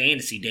decent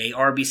fantasy day.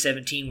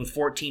 RB17 with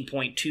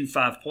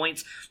 14.25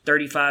 points,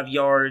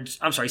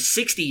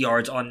 60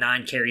 yards on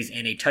 9 carries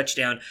and a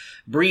touchdown.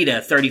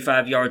 Breida,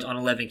 35 yards on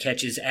 11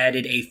 catches,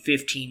 added a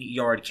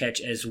 15-yard catch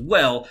as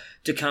well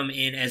to come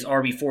in as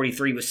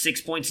RB43 with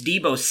 6 points.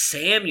 Deebo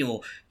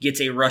Samuel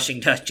gets a rushing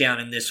touchdown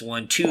in this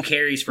one. 2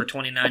 carries for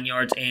 29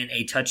 yards and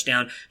a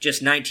touchdown,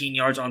 just 19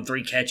 yards on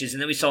 3 catches.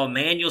 And then we saw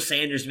Emmanuel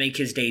Sanders make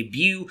his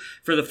debut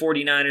for the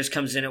 49ers,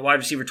 comes in at wide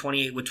receiver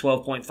 28 with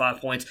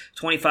 12.5 points,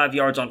 25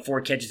 yards on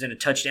 4 catches and a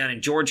touchdown.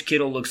 And George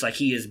Kittle looks like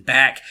he is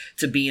back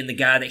to being the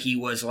guy that he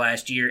was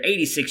last year.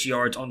 86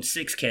 yards on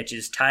 6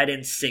 catches, tight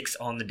end 6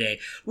 on the day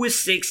with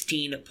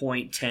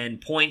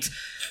 16.10 points.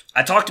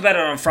 I talked about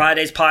it on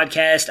Friday's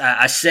podcast.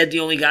 I said the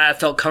only guy I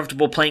felt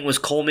comfortable playing was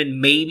Coleman.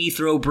 Maybe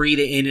throw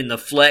Breida in the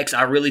flex.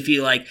 I really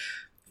feel like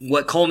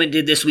what Coleman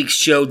did this week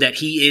showed that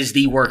he is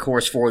the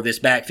workhorse for this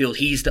backfield.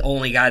 He's the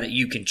only guy that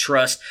you can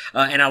trust.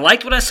 And I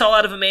liked what I saw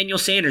out of Emmanuel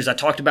Sanders. I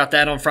talked about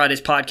that on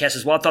Friday's podcast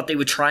as well. I thought they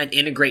would try and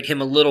integrate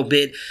him a little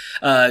bit,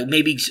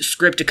 maybe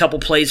script a couple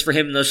plays for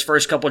him in those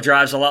first couple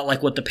drives, a lot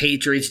like what the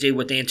Patriots did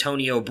with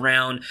Antonio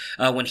Brown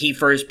when he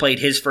first played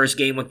his first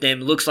game with them.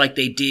 Looks like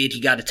they did.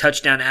 He got a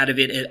touchdown out of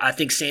it. I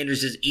think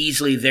Sanders is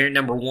easily their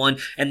number one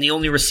and the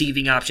only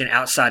receiving option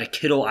outside of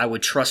Kittle I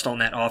would trust on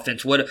that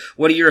offense. What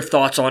are your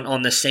thoughts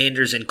on the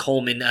Sanders and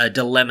Coleman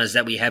dilemmas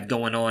that we have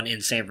going on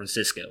in San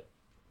Francisco?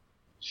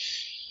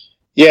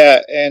 Yeah,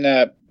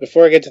 and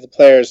before I get to the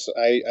players,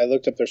 I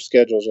looked up their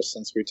schedule just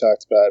since we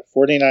talked about it.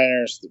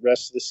 49ers, the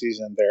rest of the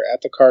season, they're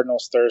at the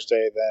Cardinals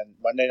Thursday, then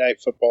Monday Night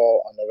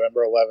Football on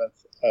November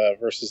 11th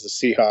versus the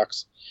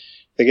Seahawks.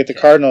 They get the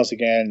Cardinals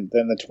again,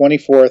 then the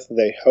 24th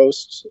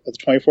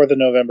of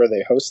November,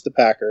 they host the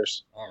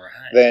Packers. All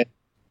right.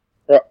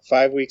 Then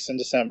 5 weeks in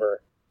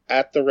December,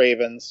 at the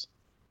Ravens,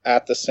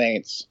 at the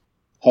Saints,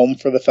 home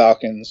for the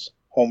Falcons,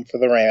 home for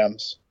the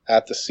Rams,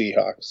 at the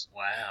Seahawks.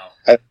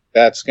 Wow.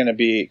 That's going to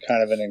be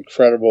kind of an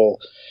incredible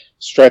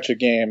stretch of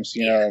games.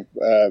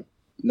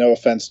 No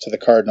offense to the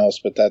Cardinals,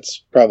 but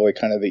that's probably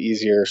kind of the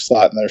easier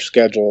slot in their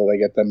schedule. They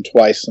get them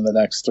twice in the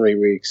next 3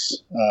 weeks.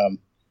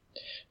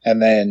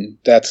 And then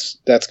that's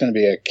going to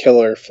be a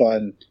killer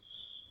fun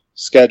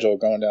schedule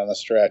going down the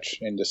stretch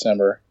in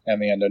December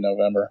and the end of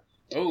November.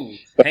 Oh,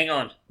 hang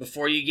on.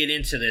 Before you get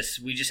into this,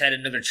 we just had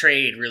another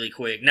trade really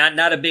quick.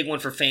 Not a big one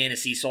for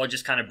fantasy, so I'll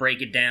just kind of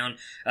break it down,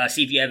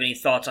 see if you have any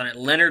thoughts on it.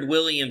 Leonard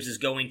Williams is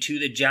going to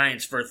the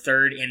Giants for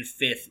 3rd and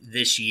 5th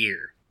this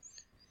year.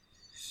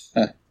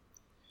 Huh.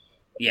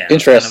 Yeah.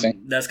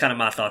 Interesting. That's kind of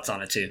my thoughts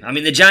on it, too. I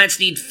mean, the Giants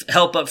need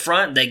help up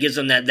front. That gives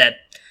them that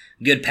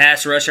good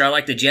pass rusher. I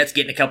like the Jets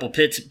getting a couple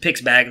picks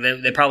back.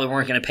 They probably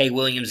weren't going to pay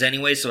Williams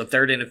anyway, so a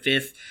 3rd and a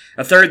 5th.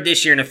 A 3rd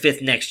this year and a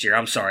 5th next year.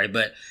 I'm sorry,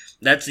 but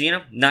that's,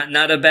 not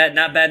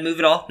bad move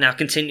at all. Now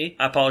continue.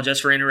 I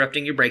apologize for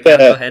interrupting your breakdown.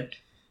 Go ahead.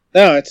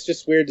 No, it's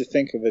just weird to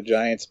think of the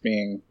Giants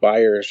being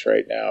buyers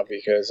right now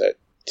because at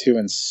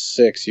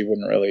 2-6, you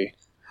wouldn't really.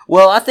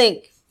 Well, I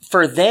think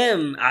for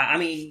them, I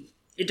mean,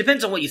 It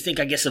depends on what you think,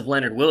 I guess, of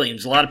Leonard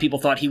Williams. A lot of people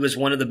thought he was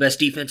one of the best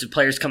defensive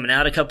players coming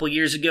out a couple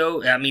years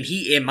ago. I mean,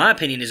 he, in my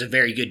opinion, is a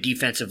very good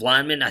defensive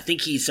lineman. I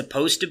think he's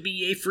supposed to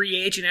be a free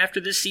agent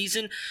after this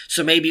season,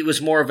 so maybe it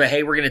was more of a,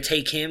 hey, we're going to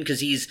take him because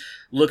he's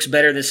looks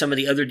better than some of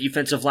the other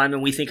defensive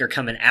linemen we think are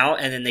coming out,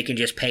 and then they can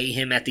just pay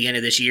him at the end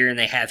of this year, and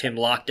they have him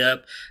locked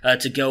up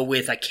to go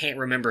with, I can't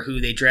remember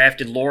who they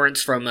drafted,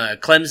 Lawrence from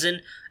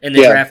Clemson in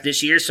the draft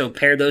this year, so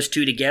pair those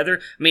two together.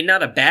 I mean,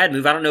 not a bad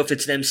move. I don't know if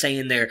it's them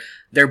saying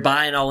they're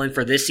buying all in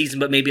for this season,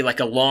 but maybe like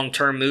a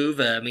long-term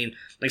move. I mean,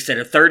 like I said,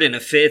 a third and a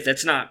fifth,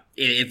 that's not,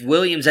 if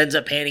Williams ends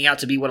up panning out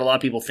to be what a lot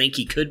of people think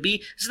he could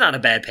be, it's not a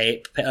bad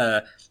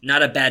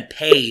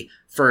pay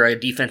for a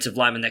defensive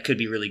lineman that could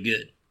be really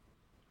good.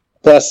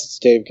 Plus, it's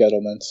Dave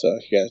Gettleman, so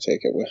you got to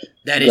take it with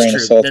that a is grain of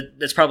true. salt.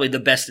 That's probably the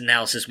best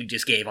analysis we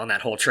just gave on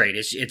that whole trade.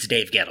 It's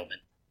Dave Gettleman.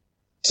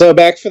 So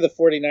back for the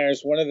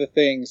 49ers, one of the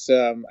things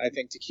I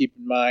think to keep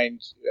in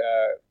mind,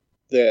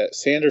 the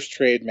Sanders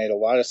trade made a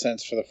lot of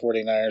sense for the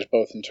 49ers,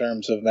 both in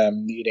terms of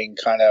them needing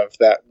kind of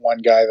that one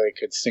guy they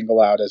could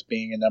single out as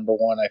being a number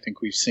one. I think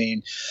we've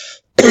seen,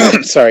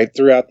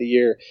 throughout the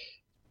year,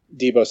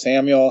 Deebo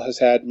Samuel has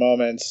had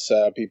moments.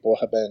 People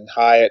have been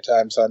high at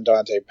times on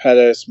Dante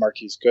Pettis.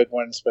 Marquise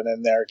Goodwin's been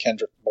in there.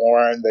 Kendrick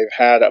Bourne. They've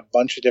had a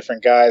bunch of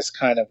different guys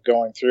kind of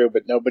going through,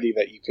 but nobody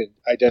that you could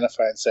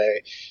identify and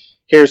say,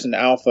 here's an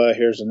alpha,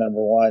 here's a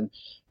number one.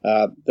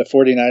 The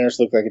 49ers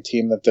look like a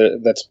team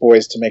that's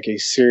poised to make a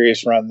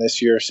serious run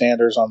this year.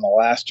 Sanders on the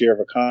last year of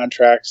a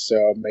contract,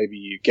 so maybe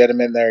you get him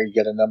in there, you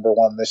get a number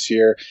one this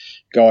year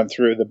going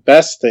through. The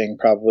best thing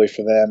probably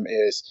for them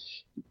is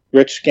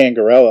Rich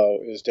Scangarello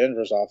is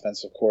Denver's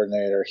offensive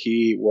coordinator.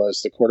 He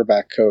was the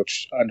quarterback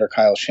coach under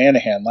Kyle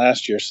Shanahan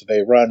last year, so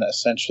they run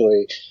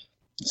essentially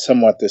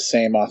somewhat the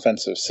same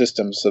offensive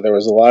system. So there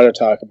was a lot of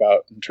talk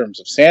about, in terms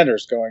of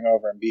Sanders going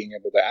over and being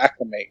able to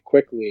acclimate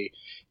quickly,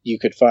 you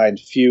could find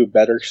few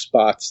better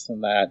spots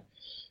than that.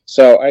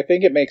 So I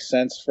think it makes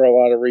sense for a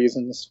lot of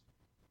reasons.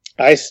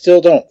 I still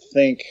don't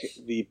think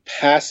the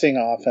passing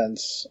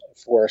offense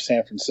for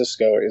San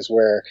Francisco is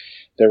where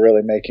they're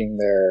really making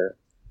their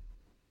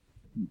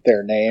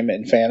name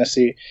in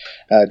fantasy.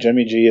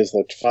 Jimmy G has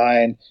looked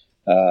fine.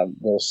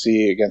 We'll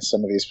see against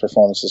some of these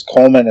performances.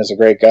 Coleman is a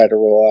great guy to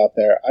roll out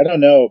there. I don't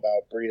know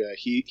about Breida.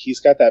 He's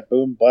got that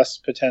boom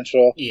bust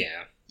potential.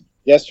 Yeah.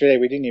 Yesterday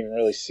we didn't even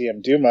really see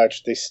him do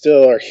much. They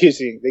still are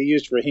they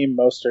used Raheem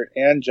Mostert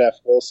and Jeff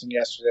Wilson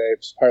yesterday.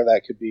 Part of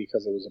that could be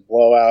because it was a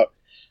blowout.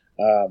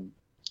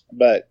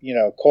 But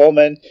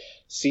Coleman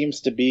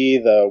seems to be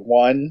the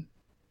one.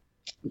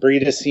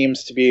 Breida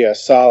seems to be a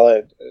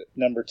solid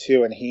number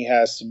two, and he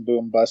has some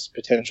boom-bust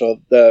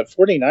potential. The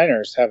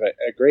 49ers have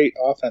a great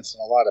offense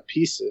and a lot of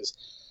pieces.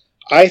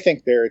 I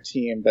think they're a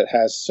team that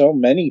has so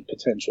many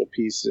potential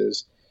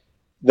pieces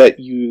that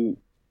you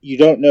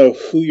don't know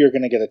who you're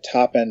going to get a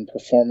top-end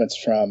performance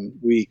from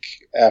week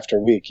after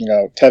week.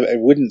 It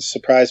wouldn't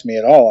surprise me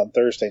at all on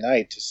Thursday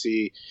night to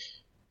see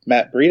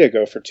Matt Breida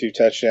go for 2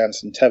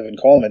 touchdowns and Tevin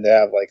Coleman to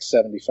have like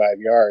 75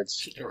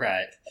 yards.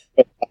 Right.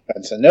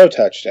 Offense and no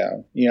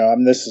touchdown.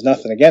 This is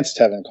nothing against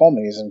Tevin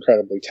Coleman. He's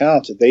incredibly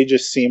talented. They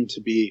just seem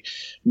to be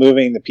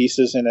moving the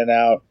pieces in and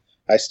out.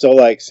 I still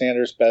like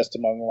Sanders best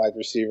among the wide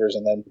receivers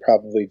and then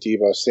probably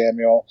Deebo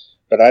Samuel.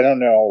 But I don't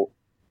know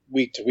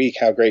week to week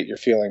how great you're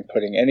feeling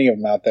putting any of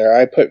them out there.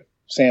 I put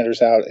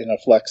Sanders out in a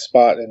flex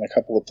spot in a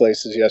couple of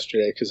places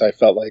yesterday because I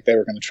felt like they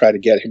were going to try to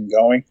get him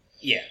going.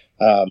 Yeah.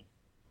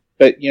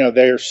 But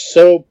they're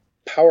so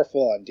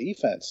powerful on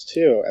defense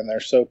too, and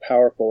they're so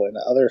powerful in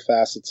other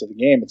facets of the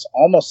game. It's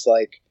almost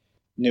like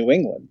New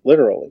England,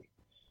 literally.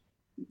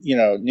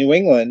 New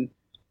England,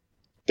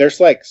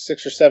 there's like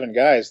 6 or 7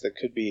 guys that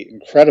could be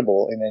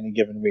incredible in any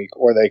given week,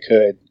 or they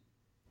could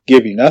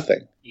give you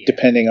nothing,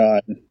 depending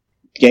on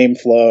game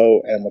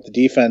flow and what the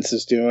defense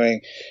is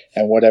doing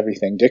and what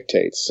everything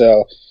dictates.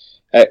 So,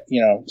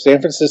 San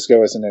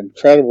Francisco is an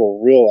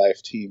incredible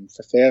real-life team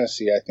for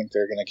fantasy. I think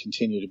they're going to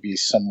continue to be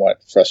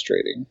somewhat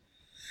frustrating.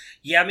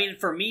 Yeah, I mean,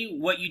 for me,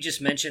 what you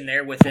just mentioned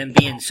there with them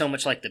being so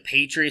much like the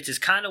Patriots is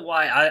kind of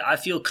why I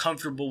feel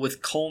comfortable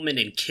with Coleman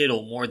and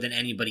Kittle more than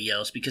anybody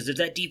else, because if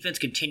that defense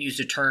continues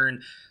to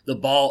turn the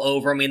ball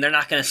over, I mean, they're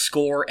not going to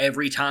score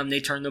every time they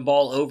turn the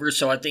ball over,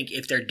 so I think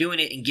if they're doing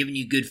it and giving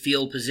you good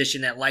field position,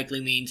 that likely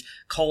means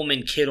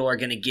Coleman, Kittle are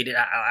going to get it.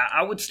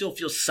 I would still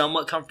feel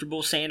somewhat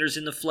comfortable Sanders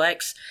in the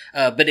flex,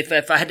 but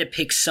if I had to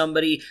pick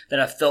somebody that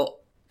I felt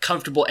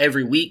comfortable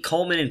every week,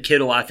 Coleman and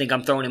Kittle, I think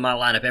I'm throwing in my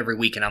lineup every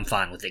week, and I'm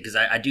fine with it, because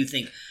I do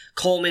think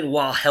Coleman,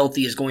 while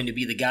healthy, is going to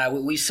be the guy.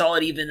 We saw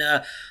it even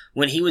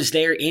when he was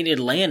there in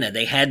Atlanta.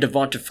 They had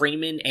Devonta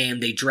Freeman,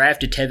 and they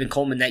drafted Tevin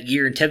Coleman that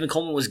year, and Tevin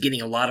Coleman was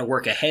getting a lot of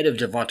work ahead of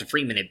Devonta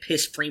Freeman. It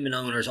pissed Freeman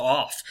owners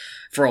off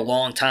for a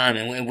long time,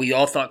 and we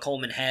all thought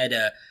Coleman had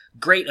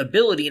great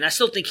ability, and I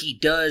still think he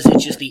does.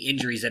 It's just the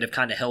injuries that have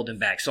kind of held him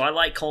back. So I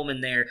like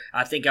Coleman there.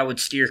 I think I would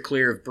steer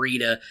clear of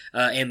Breida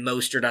and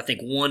Mostert. I think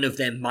one of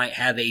them might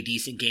have a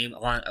decent game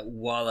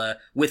while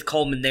with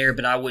Coleman there,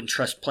 but I wouldn't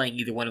trust playing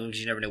either one of them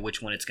because you never know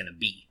which one it's going to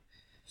be.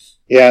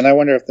 Yeah, and I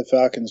wonder if the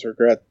Falcons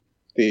regret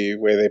the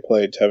way they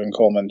played Tevin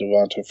Coleman,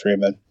 Devonta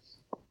Freeman.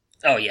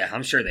 Oh, yeah,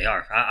 I'm sure they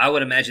are. I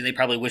would imagine they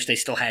probably wish they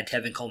still had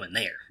Tevin Coleman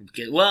there.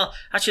 Well,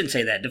 I shouldn't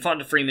say that.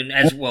 Devonta Freeman,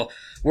 as well,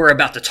 we're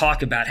about to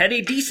talk about, had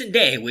a decent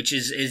day, which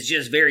is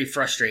just very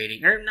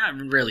frustrating. Or not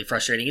really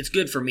frustrating. It's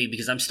good for me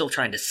because I'm still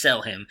trying to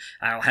sell him.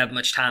 I don't have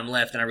much time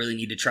left, and I really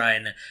need to try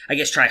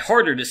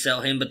harder to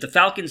sell him. But the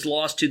Falcons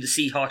lost to the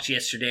Seahawks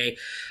yesterday.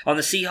 On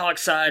the Seahawks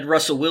side,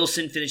 Russell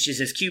Wilson finishes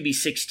as QB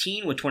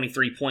 16 with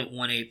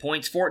 23.18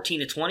 points,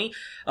 14-20,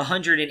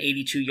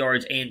 182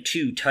 yards, and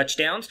 2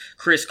 touchdowns.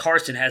 Chris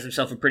Carson has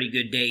himself a pretty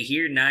good day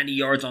here, 90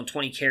 yards on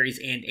 20 carries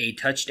and a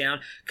touchdown,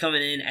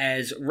 coming in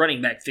as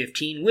running back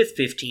 15 with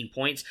 15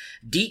 points.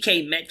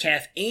 DK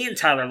Metcalf and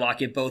Tyler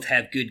Lockett both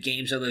have good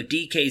games, although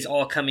DK's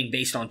all coming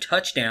based on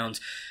touchdowns.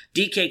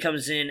 DK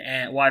comes in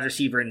at wide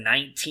receiver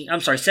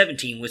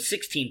 17 with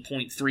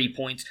 16.3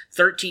 points,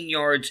 13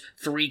 yards,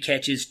 3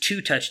 catches,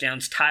 2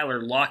 touchdowns.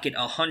 Tyler Lockett,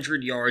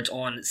 100 yards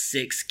on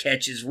 6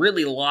 catches.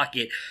 Really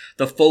Lockett,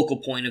 the focal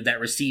point of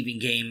that receiving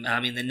game. I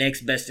mean, the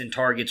next best in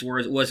targets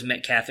was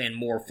Metcalf and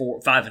Moore,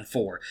 5 and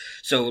 4.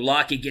 So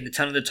Lockett getting a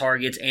ton of the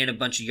targets and a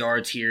bunch of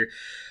yards here.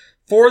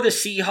 For the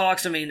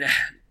Seahawks, I mean,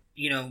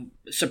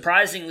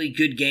 surprisingly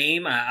good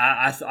game.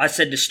 I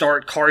said to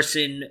start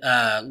Carson,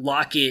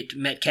 Lockett,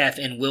 Metcalf,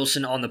 and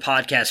Wilson on the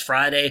podcast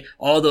Friday.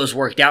 All those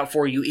worked out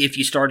for you if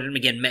you started them.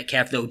 Again,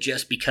 Metcalf, though,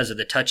 just because of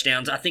the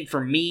touchdowns. I think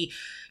for me,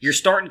 you're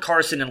starting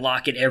Carson and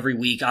Lockett every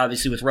week,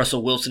 obviously with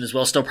Russell Wilson as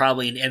well, still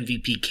probably an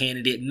MVP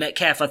candidate.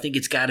 Metcalf, I think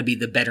it's got to be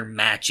the better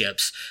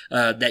matchups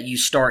that you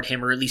start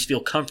him, or at least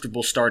feel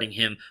comfortable starting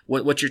him.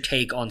 What's your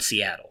take on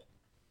Seattle?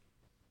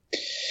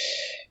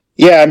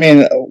 Yeah, I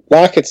mean,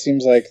 Lockett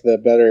seems like the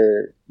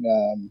better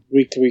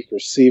week-to-week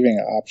receiving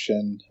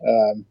option.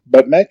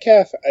 But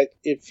Metcalf,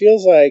 it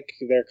feels like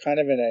they're kind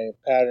of in a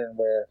pattern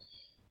where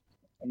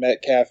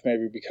Metcalf,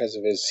 maybe because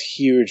of his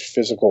huge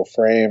physical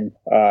frame,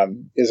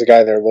 is a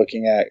guy they're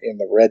looking at in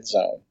the red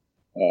zone.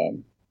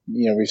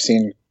 We've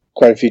seen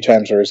quite a few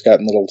times where he's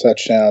gotten little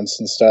touchdowns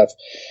and stuff.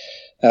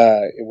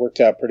 It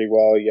worked out pretty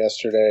well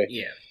yesterday.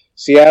 Yeah.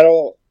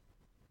 Seattle,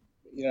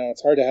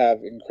 it's hard to have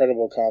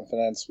incredible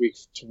confidence week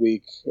to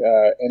week,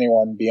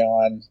 anyone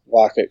beyond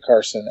Lockett,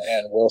 Carson,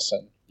 and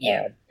Wilson,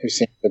 who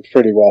seem to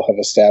pretty well have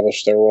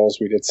established their roles.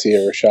 We did see a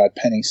Rashad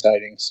Penny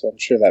sighting, so I'm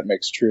sure that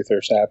makes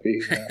truthers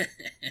happy.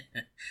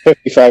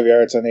 55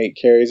 yards on 8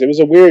 carries. It was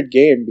a weird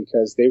game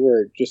because they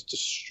were just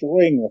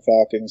destroying the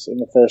Falcons in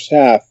the first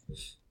half,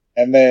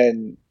 and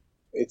then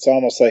it's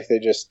almost like they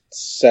just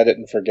set it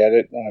and forget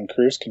it on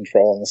cruise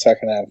control in the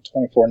second half,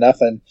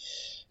 24-0.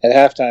 At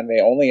halftime,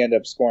 they only end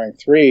up scoring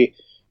 3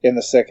 in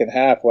the second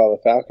half, while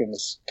the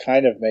Falcons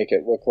kind of make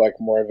it look like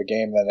more of a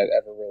game than it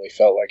ever really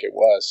felt like it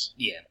was.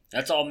 Yeah,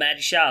 that's all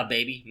Matty Schaub,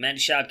 baby. Matty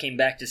Schaub came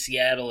back to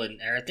Seattle,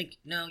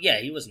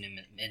 he wasn't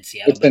in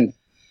Seattle,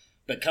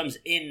 but comes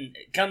in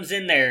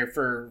there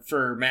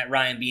for Matt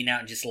Ryan being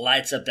out and just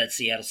lights up that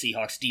Seattle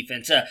Seahawks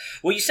defense.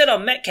 Well, you said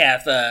on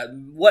Metcalf,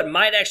 what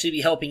might actually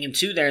be helping him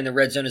too there in the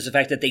red zone is the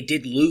fact that they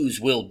did lose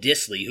Will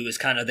Dissly, who is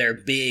kind of their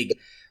big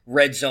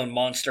red zone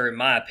monster in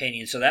my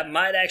opinion. So that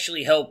might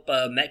actually help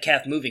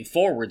Metcalf moving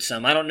forward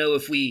some. I don't know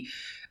if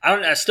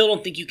I still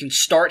don't think you can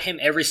start him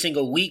every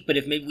single week, but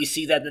if maybe we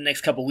see that the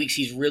next couple of weeks,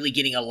 he's really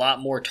getting a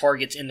lot more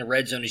targets in the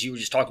red zone, as you were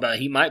just talking about.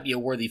 He might be a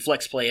worthy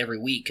flex play every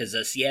week because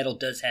Seattle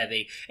does have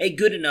a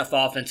good enough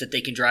offense that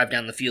they can drive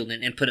down the field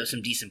and put up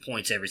some decent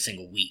points every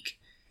single week.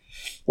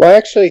 Well, I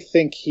actually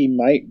think he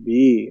might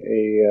be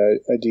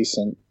a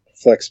decent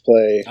flex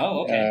play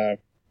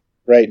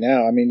right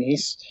now. I mean,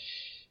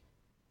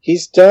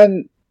 he's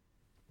done,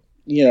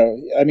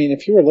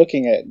 if you were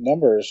looking at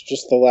numbers,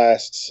 just the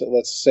last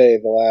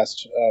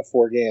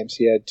 4 games,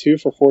 he had 2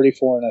 for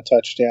 44 and a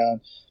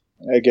touchdown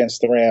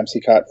against the Rams.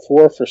 He caught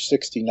 4 for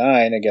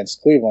 69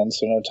 against Cleveland,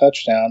 so no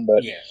touchdown,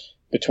 but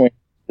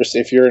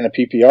if you're in a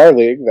PPR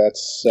league,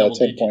 that's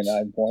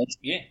 10.9 points.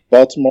 Yeah.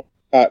 Baltimore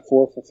caught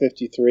 4 for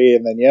 53,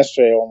 and then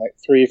yesterday only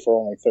 3 for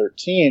only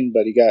 13,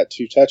 but he got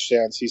 2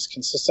 touchdowns. He's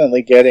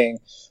consistently getting,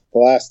 the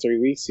last 3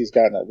 weeks, he's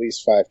gotten at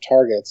least 5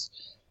 targets.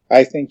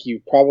 I think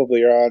you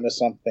probably are onto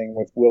something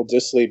with Will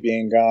Dissly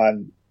being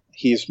gone.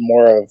 He's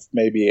more of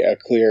maybe a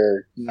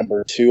clear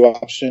number 2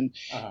 option.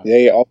 Uh-huh.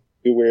 They all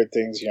do weird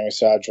things. We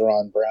saw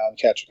Jerron Brown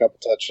catch a couple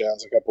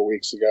touchdowns a couple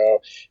weeks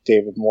ago.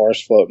 David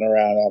Morris floating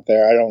around out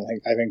there.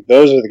 I think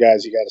those are the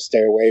guys you got to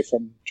stay away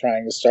from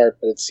trying to start.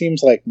 But it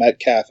seems like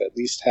Metcalf at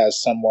least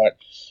has somewhat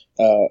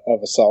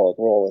of a solid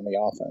role in the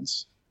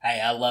offense. Hey,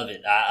 I love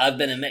it. I've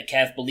been a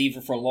Metcalf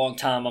believer for a long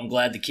time. I'm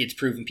glad the kid's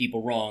proving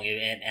people wrong,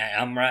 and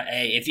I'm right.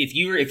 Hey, if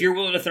you're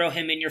willing to throw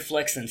him in your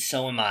flex, then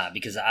so am I,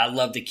 because I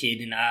love the kid,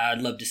 and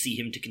I'd love to see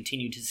him to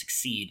continue to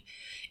succeed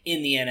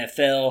in the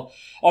NFL.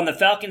 On the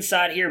Falcons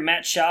side here,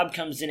 Matt Schaub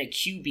comes in at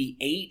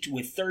QB8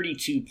 with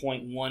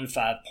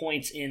 32.15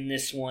 points in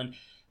this one.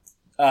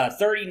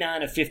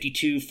 39 of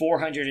 52,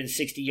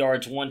 460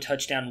 yards, 1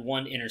 touchdown,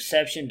 1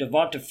 interception.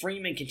 Devonta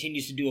Freeman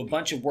continues to do a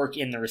bunch of work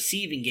in the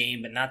receiving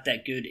game, but not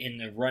that good in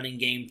the running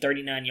game.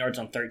 39 yards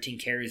on 13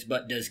 carries,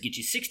 but does get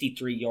you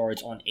 63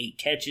 yards on 8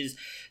 catches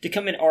to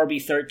come in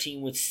RB13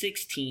 with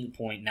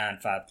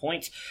 16.95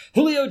 points.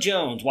 Julio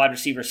Jones, wide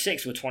receiver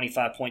 6 with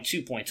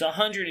 25.2 points,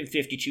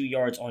 152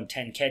 yards on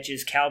 10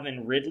 catches.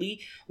 Calvin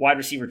Ridley, wide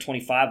receiver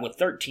 25 with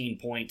 13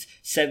 points,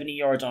 70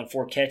 yards on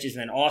 4 catches.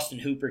 And then Austin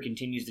Hooper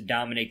continues to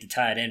dominate the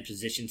tight end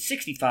position,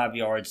 65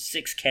 yards,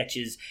 6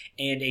 catches,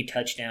 and a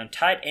touchdown.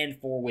 Tight end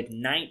 4 with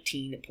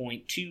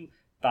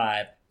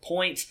 19.25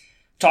 points.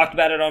 Talked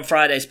about it on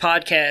Friday's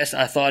podcast.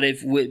 I thought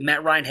if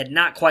Matt Ryan had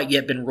not quite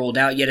yet been rolled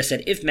out yet, I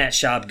said if Matt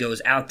Schaub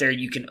goes out there,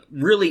 you can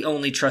really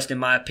only trust, in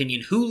my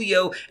opinion,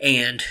 Julio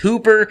and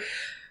Hooper.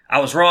 I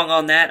was wrong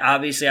on that.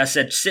 Obviously, I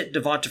said sit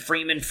Devonta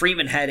Freeman.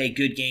 Freeman had a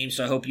good game,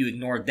 so I hope you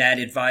ignored that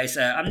advice.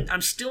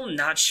 I'm still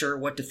not sure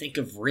what to think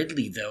of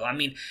Ridley, though. I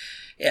mean,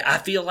 I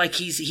feel like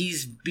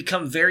he's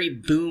become very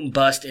boom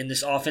bust in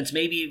this offense.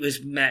 Maybe it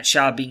was Matt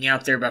Schaub being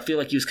out there, but I feel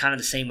like he was kind of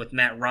the same with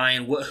Matt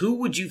Ryan. Who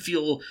would you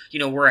feel,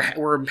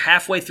 we're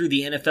halfway through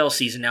the NFL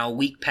season now, a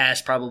week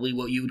past probably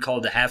what you would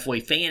call the halfway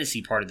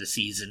fantasy part of the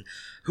season.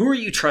 Who are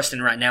you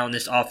trusting right now in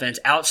this offense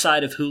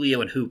outside of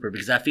Julio and Hooper?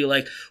 Because I feel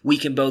like we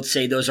can both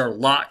say those are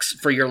locks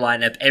for your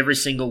lineup every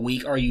single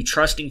week. Are you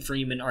trusting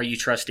Freeman? Are you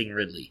trusting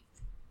Ridley?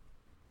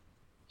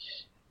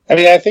 I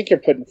mean, I think you're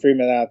putting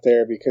Freeman out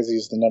there because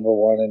he's the number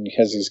one and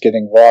because he's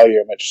getting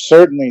volume. It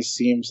certainly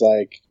seems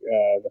like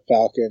the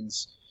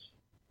Falcons'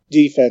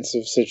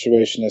 defensive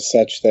situation is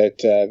such that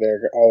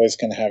they're always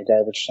going to have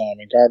garbage time.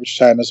 And garbage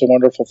time is a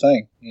wonderful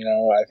thing.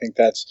 I think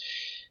that's,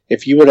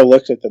 if you would have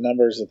looked at the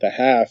numbers at the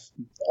half,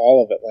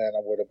 all of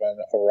Atlanta would have been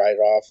a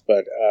write-off.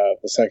 But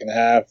the second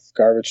half,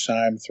 garbage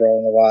time,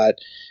 throwing a lot.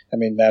 I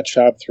mean, Matt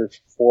Schaub threw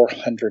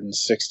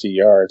 460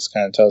 yards,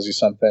 kind of tells you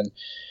something.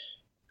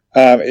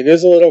 It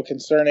is a little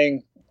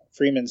concerning.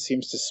 Freeman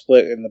seems to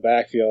split in the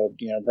backfield.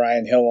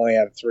 Brian Hill only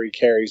had 3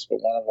 carries, but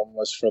one of them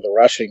was for the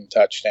rushing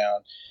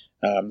touchdown.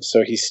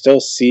 So he's still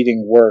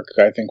seeding work.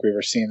 I think we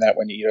were seeing that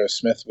when Ito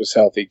Smith was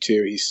healthy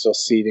too. He's still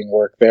seeding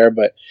work there,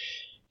 but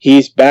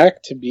he's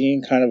back to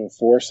being kind of a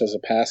force as a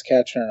pass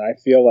catcher. And I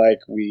feel like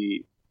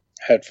we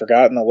had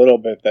forgotten a little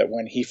bit that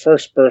when he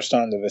first burst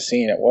onto the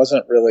scene, it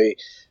wasn't really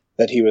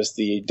that he was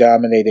the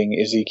dominating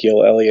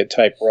Ezekiel Elliott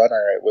type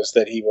runner. It was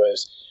that he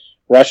was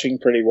rushing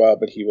pretty well,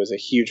 but he was a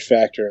huge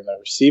factor in the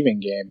receiving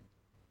game.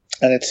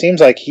 And it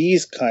seems like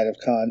he's kind of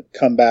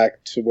come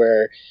back to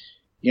where,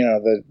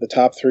 the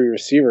top 3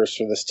 receivers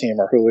for this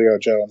team are Julio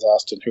Jones,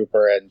 Austin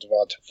Hooper, and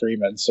Devonta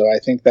Freeman. So I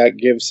think that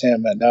gives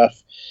him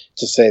enough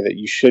to say that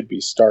you should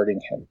be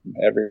starting him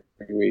every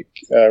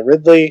week.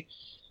 Ridley,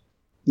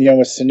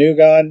 with Sanu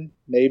gone,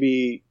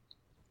 maybe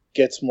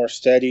gets more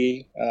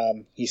steady.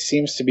 He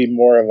seems to be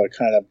more of a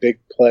kind of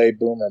big play,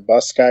 boom or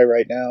bust guy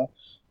right now.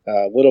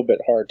 A little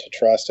bit hard to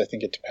trust. I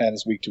think it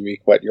depends week to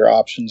week what your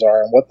options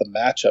are and what the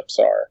matchups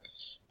are.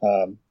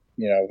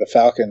 The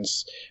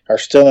Falcons are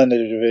still in the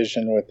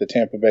division with the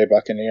Tampa Bay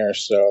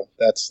Buccaneers, so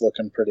that's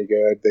looking pretty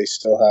good. They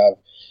still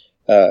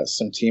have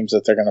some teams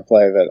that they're going to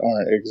play that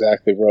aren't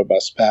exactly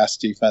robust pass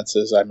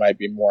defenses. I might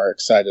be more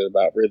excited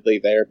about Ridley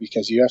there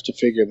because you have to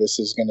figure this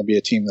is going to be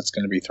a team that's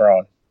going to be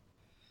throwing.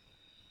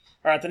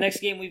 All right, the next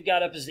game we've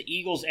got up is the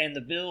Eagles and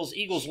the Bills.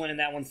 Eagles winning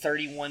that one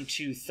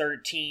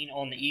 31-13.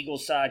 On the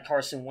Eagles side,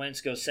 Carson Wentz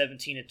goes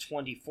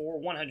 17-24,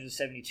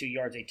 172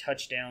 yards, a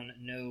touchdown,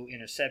 no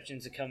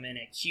interceptions to come in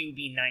at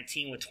QB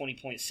 19 with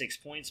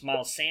 20.6 points.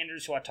 Miles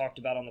Sanders, who I talked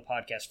about on the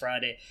podcast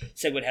Friday,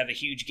 said would have a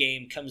huge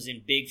game, comes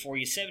in big for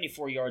you,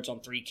 74 yards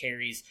on 3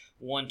 carries,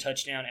 1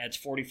 touchdown, adds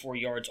 44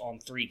 yards on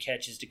 3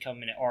 catches to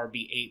come in at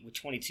RB8 with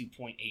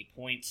 22.8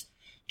 points.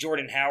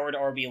 Jordan Howard,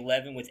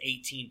 RB11 with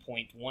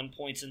 18.1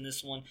 points in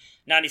this one.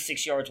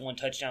 96 yards, 1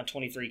 touchdown,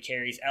 23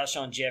 carries.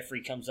 Alshon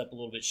Jeffrey comes up a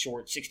little bit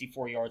short,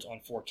 64 yards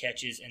on 4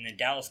 catches. And then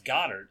Dallas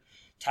Goedert,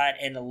 tied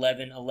end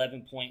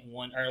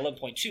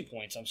 11.2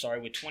 points,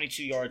 with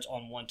 22 yards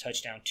on 1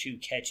 touchdown, 2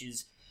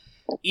 catches.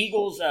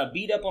 Eagles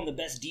beat up on the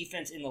best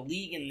defense in the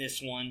league in this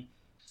one.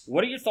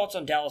 What are your thoughts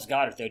on Dallas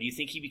Goedert, though? Do you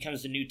think he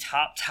becomes the new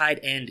top tight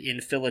end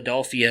in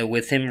Philadelphia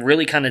with him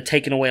really kind of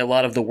taking away a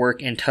lot of the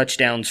work and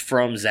touchdowns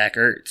from Zach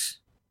Ertz?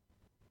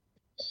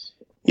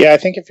 Yeah, I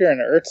think if you're an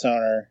Ertz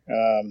owner,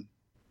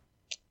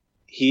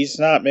 he's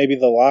not maybe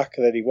the lock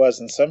that he was.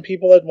 And some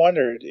people had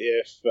wondered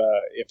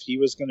if he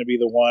was going to be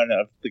the one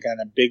of the kind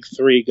of big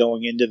 3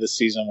 going into the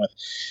season with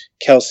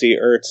Kelsey,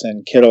 Ertz,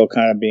 and Kittle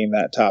kind of being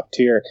that top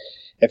tier.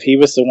 If he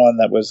was the one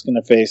that was going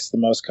to face the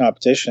most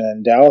competition.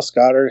 And Dallas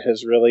Goedert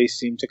has really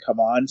seemed to come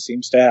on,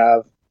 seems to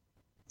have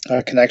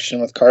a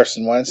connection with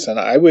Carson Wentz. And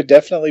I would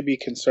definitely be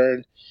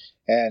concerned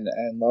and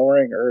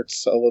lowering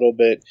Ertz a little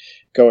bit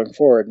going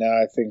forward.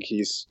 Now, I think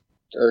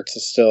Ertz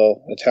is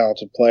still a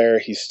talented player.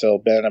 He's still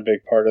been a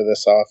big part of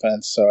this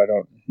offense, so I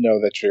don't know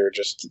that you're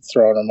just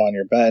throwing him on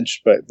your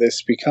bench, but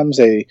this becomes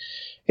a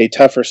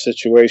tougher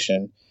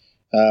situation.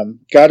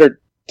 Goddard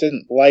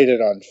didn't light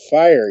it on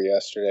fire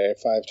yesterday.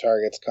 5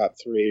 targets, caught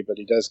 3, but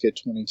he does get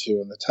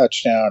 22 in the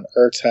touchdown.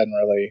 Ertz hadn't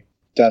really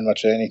done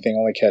much of anything,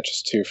 only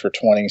catches 2 for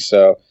 20.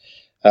 So,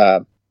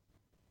 kind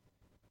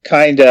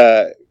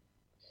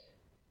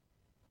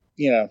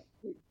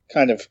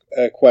of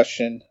a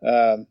question.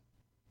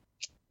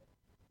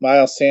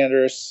 Miles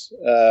Sanders,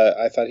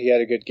 I thought he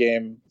had a good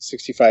game,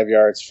 65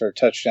 yards for a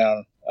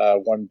touchdown,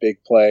 one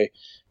big play,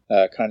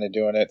 kind of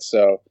doing it.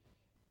 So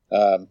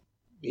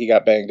he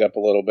got banged up a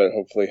little bit.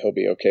 Hopefully he'll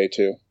be okay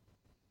too.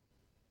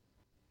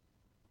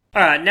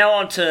 All right, now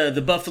on to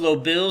the Buffalo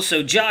Bills.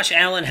 So Josh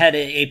Allen had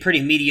a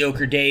pretty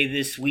mediocre day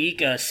this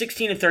week.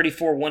 16 of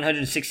 34,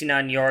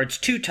 169 yards,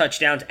 2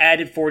 touchdowns,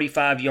 added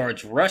 45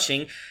 yards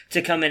rushing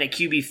to come in at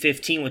QB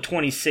 15 with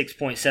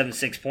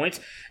 26.76 points.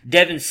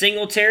 Devin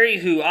Singletary,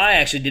 who I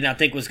actually did not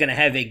think was going to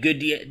have a good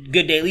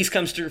day, at least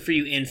comes through for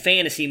you in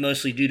fantasy,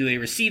 mostly due to a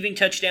receiving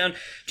touchdown.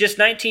 Just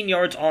 19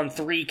 yards on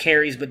 3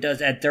 carries, but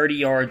does add 30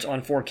 yards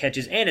on 4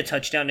 catches and a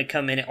touchdown to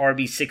come in at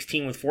RB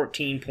 16 with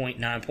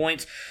 14.9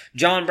 points.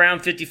 John Brown,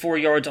 54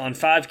 yards on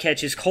 5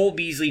 catches. Cole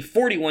Beasley,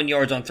 41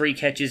 yards on 3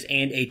 catches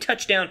and a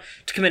touchdown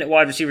to come in at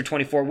wide receiver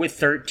 24 with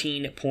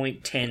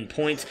 13.10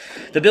 points.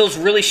 The Bills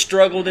really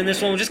struggled in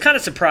this one, which is kind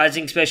of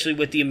surprising, especially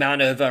with the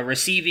amount of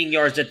receiving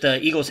yards that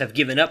the Eagles have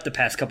given up the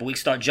past couple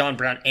weeks. Thought John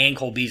Brown and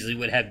Cole Beasley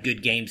would have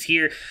good games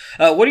here.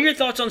 What are your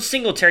thoughts on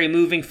Singletary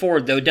moving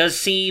forward, though? It does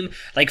seem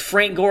like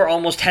Frank Gore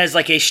almost has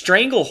like a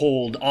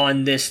stranglehold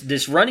on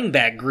this running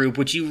back group,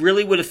 which you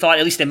really would have thought,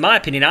 at least in my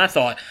opinion, I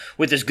thought,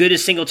 with as good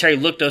as Singletary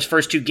looked those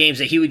first 2 games,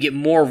 that he would get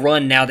more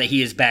run now that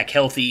he is back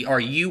healthy. Are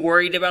you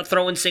worried about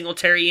throwing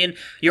Singletary in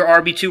your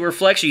RB2 or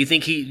flex, or you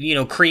think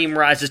he, cream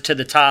rises to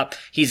the top,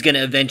 he's going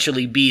to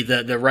eventually be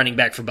the running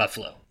back for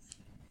Buffalo?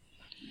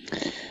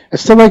 I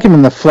still like him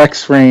in the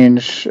flex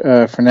range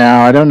for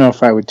now. I don't know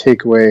if I would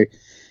take away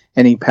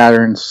any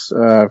patterns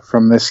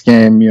from this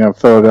game.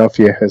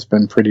 Philadelphia has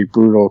been pretty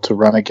brutal to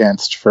run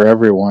against for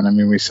everyone. I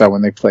mean, we saw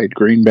when they played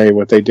Green Bay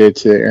what they did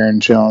to Aaron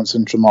Jones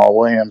and Jamal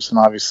Williams, and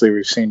obviously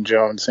we've seen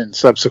Jones in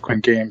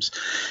subsequent games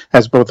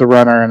as both a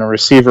runner and a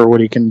receiver, what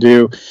he can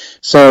do.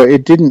 So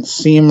it didn't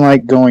seem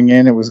like going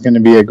in it was going to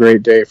be a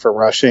great day for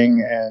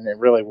rushing, and it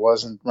really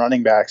wasn't.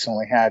 Running backs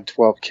only had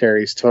 12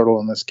 carries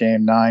total in this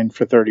game, 9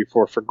 for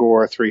 34 for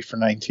Gore, 3 for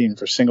 19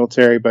 for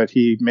Singletary, but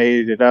he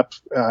made it up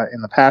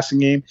in the passing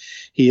game.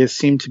 He has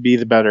seemed to be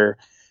the better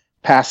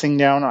passing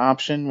down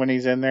option when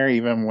he's in there,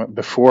 even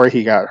before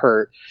he got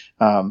hurt.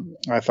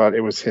 I thought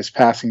it was his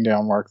passing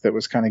down work that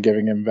was kind of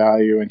giving him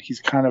value, and he's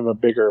kind of a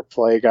bigger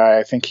play guy.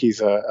 I think he's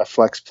a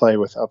flex play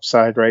with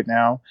upside right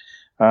now.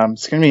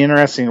 It's going to be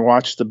interesting to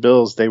watch the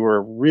Bills. They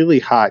were really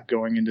hot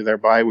going into their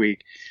bye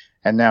week,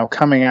 and now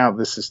coming out,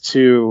 this is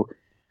 2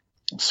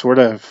 sort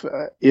of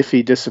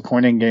iffy,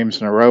 disappointing games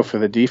in a row for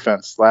the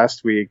defense.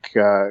 Last week,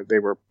 they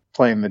were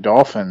playing the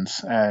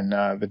Dolphins, and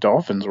the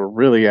Dolphins were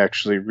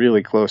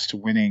really close to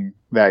winning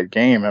that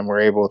game and were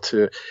able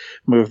to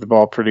move the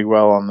ball pretty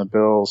well on the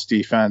Bills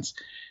defense.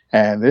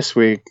 And this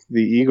week,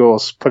 the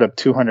Eagles put up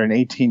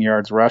 218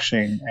 yards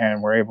rushing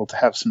and were able to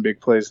have some big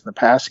plays in the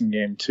passing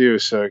game too.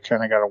 So you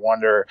kind of got to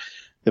wonder,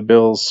 the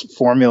Bills'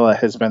 formula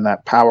has been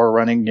that power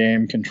running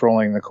game,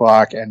 controlling the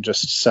clock and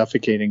just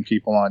suffocating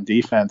people on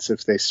defense.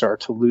 If they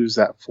start to lose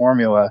that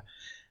formula,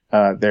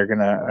 they're going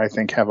to, I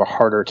think, have a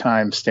harder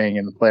time staying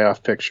in the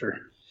playoff picture.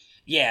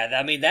 Yeah,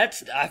 I mean,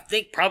 that's, I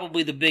think,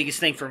 probably the biggest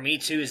thing for me,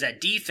 too, is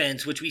that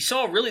defense, which we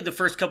saw really the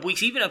first couple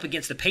weeks, even up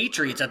against the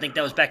Patriots. I think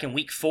that was back in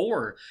week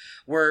 4,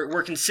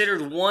 were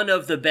considered one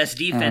of the best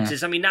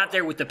defenses. I mean, not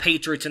there with the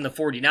Patriots and the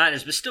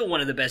 49ers, but still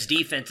one of the best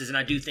defenses, and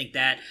I do think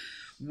that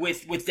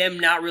with them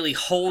not really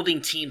holding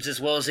teams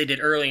as well as they did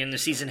early in the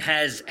season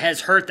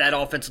has hurt that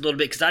offense a little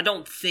bit, because I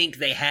don't think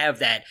they have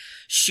that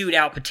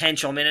shootout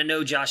potential. I mean, I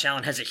know Josh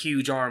Allen has a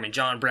huge arm and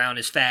John Brown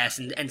is fast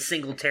and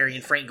Singletary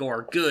and Frank Gore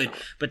are good,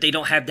 but they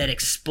don't have that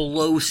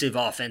explosive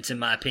offense in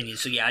my opinion.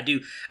 So yeah,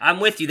 I'm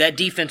with you. That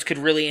defense could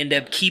really end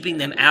up keeping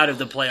them out of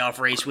the playoff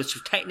race,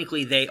 which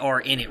technically they are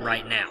in it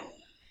right now.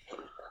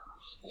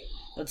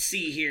 Let's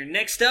see here.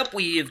 Next up,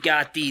 we have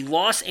got the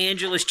Los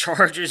Angeles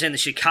Chargers and the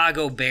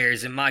Chicago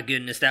Bears. And my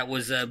goodness, that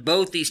was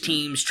both these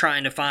teams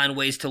trying to find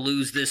ways to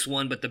lose this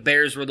one, but the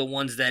Bears were the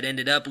ones that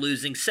ended up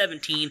losing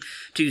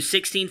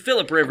 17-16.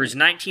 Phillip Rivers,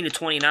 19 of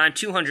 29,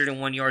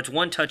 201 yards,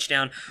 1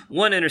 touchdown,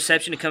 1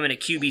 interception to come in at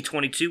QB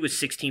 22 with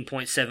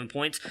 16.7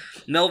 points.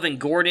 Melvin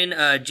Gordon,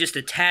 just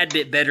a tad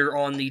bit better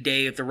on the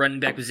day at the running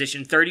back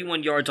position,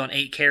 31 yards on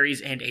 8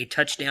 carries and a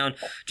touchdown,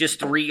 just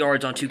 3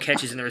 yards on 2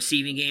 catches in the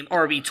receiving game.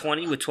 RB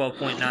 20 with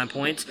 12.9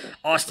 points.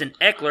 Austin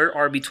Eckler,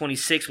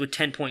 RB26 with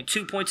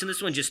 10.2 points in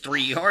this one, just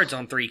 3 yards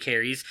on 3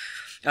 carries.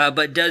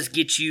 but does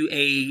get you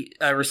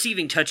a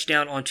receiving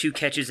touchdown on 2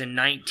 catches and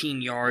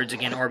 19 yards.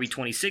 Again,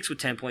 RB26 with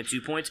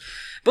 10.2 points.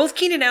 Both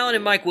Keenan Allen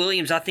and Mike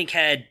Williams, I think,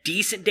 had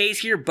decent days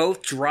here.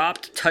 Both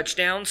dropped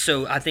touchdowns,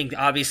 so I think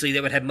obviously they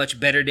would have much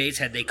better days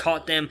had they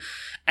caught them.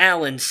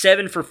 Allen,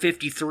 7 for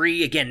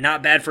 53. Again,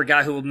 not bad for a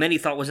guy who many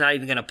thought was not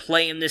even going to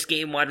play in this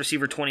game. Wide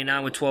receiver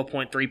 29 with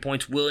 12.3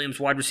 points. Williams,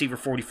 wide receiver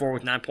 44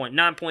 with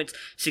 9.9 points,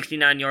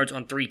 69 yards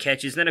on 3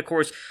 catches. Then, of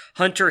course,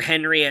 Hunter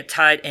Henry at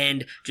tight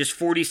end, just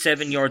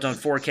 47 yards on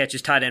 4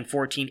 catches. Tight end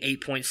 14,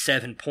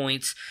 8.7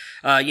 points.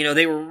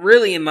 They were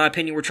really, in my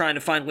opinion, were trying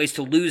to find ways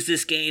to lose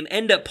this game,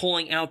 end up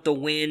pulling out the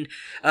win.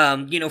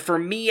 For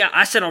me,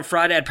 I said on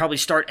Friday I'd probably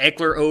start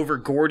Eckler over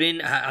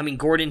Gordon.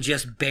 Gordon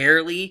just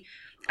barely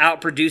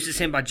outproduces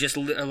him by just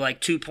like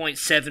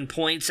 2.7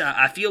 points.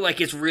 I feel like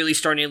it's really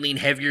starting to lean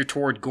heavier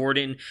toward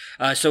Gordon.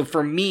 So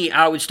for me,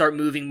 I would start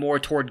moving more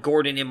toward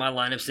Gordon in my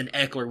lineups than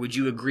Eckler. Would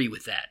you agree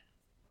with that?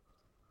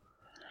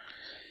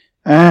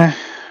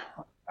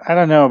 I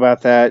don't know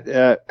about that.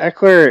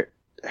 Eckler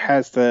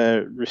has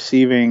the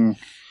receiving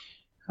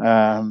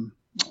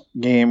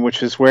game,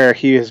 which is where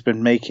he has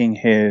been making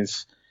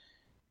his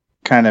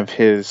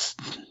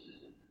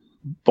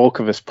bulk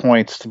of his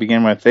points to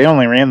begin with. They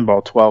only ran the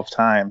ball 12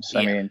 times.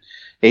 Yeah.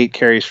 8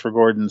 carries for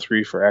Gordon,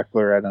 3 for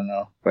Eckler. I don't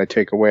know if I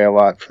take away a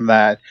lot from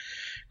that.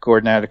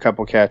 Gordon had a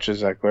couple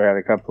catches. Eckler had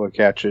a couple of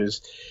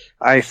catches.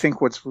 I think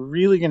what's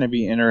really going to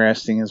be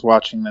interesting is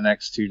watching the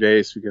next 2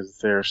 days, because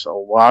there's a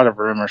lot of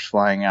rumors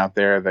flying out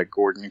there that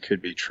Gordon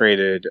could be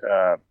traded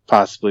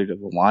possibly to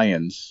the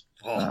Lions.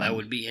 Oh, that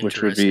would be interesting.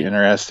 Which would be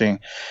interesting.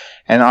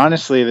 And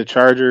honestly, the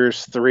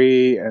Chargers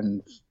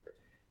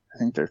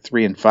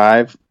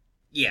 3-5.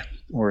 Yeah.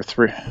 Or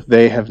 3.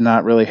 They have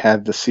not really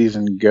had the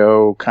season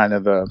go kind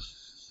of the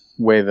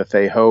way that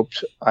they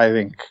hoped. I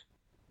think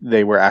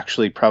they were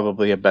actually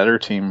probably a better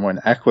team when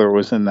Eckler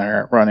was in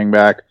there at running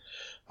back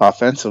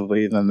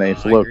offensively than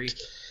they've looked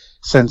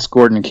since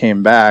Gordon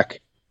came back.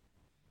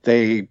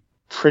 They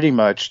pretty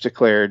much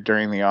declared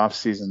during the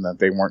offseason that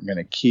they weren't going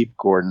to keep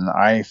Gordon.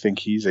 I think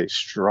he's a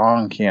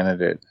strong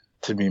candidate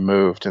to be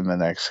moved in the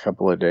next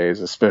couple of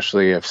days,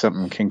 especially if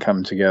something can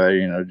come together.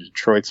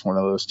 Detroit's one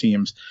of those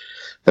teams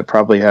that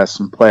probably has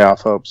some playoff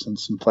hopes and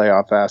some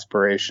playoff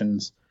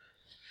aspirations.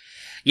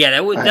 Yeah,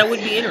 that would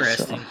be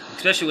interesting,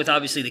 especially with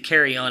obviously the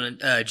carry-on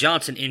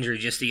Johnson injury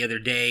just the other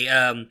day.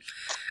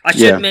 I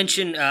should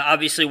mention,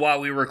 obviously, while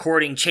we were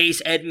recording,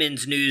 Chase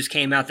Edmonds news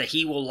came out that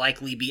he will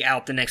likely be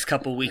out the next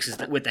couple of weeks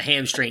with the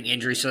hamstring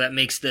injury, so that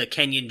makes the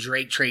Kenyon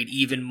Drake trade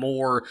even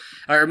more,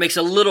 or makes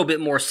a little bit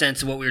more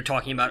sense of what we were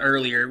talking about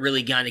earlier. It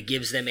really kind of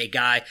gives them a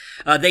guy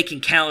they can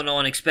count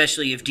on,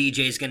 especially if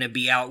DJ is going to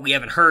be out. We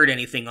haven't heard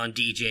anything on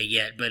DJ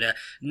yet, but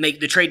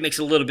the trade makes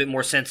a little bit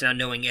more sense now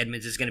knowing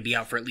Edmonds is going to be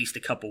out for at least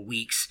a couple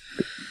weeks.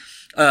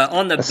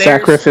 On the Bears,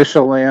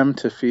 sacrificial lamb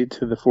to feed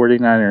to the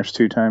 49ers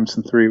 2 times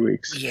in 3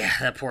 weeks. Yeah,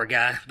 that poor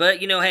guy. But,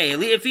 hey,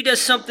 if he does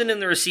something in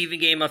the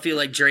receiving game, I feel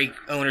like Drake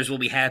owners will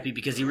be happy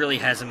because he really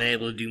hasn't been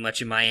able to do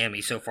much in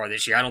Miami so far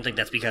this year. I don't think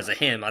that's because of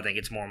him. I think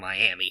it's more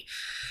Miami.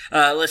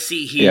 Let's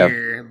see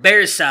here. Yep.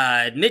 Bears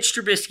side, Mitch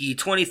Trubisky,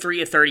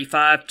 23 of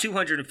 35,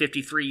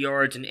 253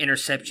 yards, an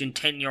interception,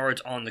 10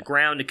 yards on the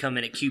ground to come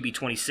in at QB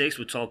 26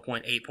 with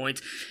 12.8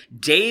 points.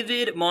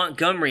 David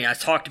Montgomery, I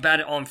talked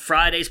about it on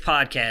Friday's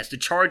podcast. The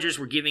Chargers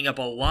were giving up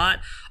a lot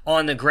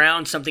on the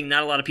ground, something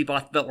not a lot of people I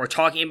felt were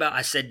talking about.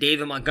 I said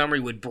David Montgomery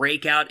would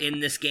break out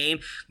in this game.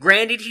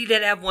 Granted, he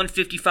did have one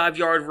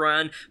 55-yard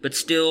run, but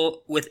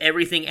still, with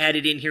everything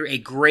added in here, a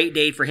great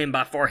day for him,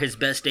 by far his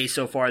best day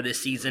so far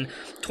this season.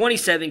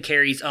 27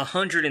 carries,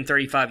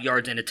 135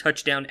 yards, and a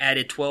touchdown,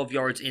 added 12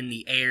 yards in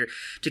the air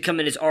to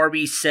come in as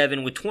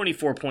RB7 with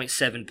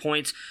 24.7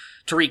 points.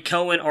 Tariq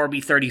Cohen,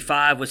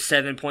 RB35 with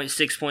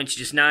 7.6 points,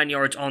 just 9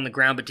 yards on the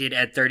ground, but did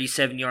add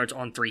 37 yards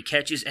on 3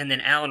 catches. And then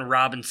Allen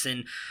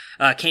Robinson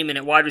came in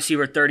at wide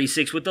receiver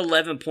 36 with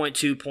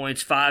 11.2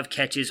 points, 5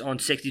 catches on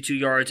 62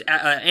 yards.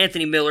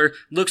 Anthony Miller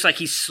looks like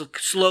he's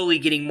slowly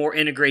getting more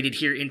integrated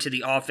here into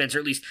the offense, or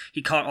at least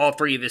he caught all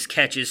 3 of his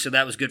catches, so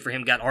that was good for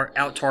him. Got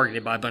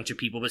out-targeted by a bunch of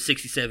people, but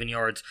 67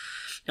 yards.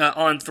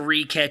 On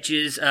 3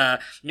 catches. I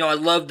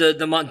love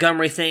the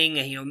Montgomery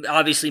thing.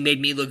 Obviously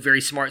made me look very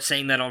smart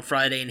saying that on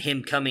Friday and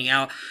him coming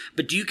out.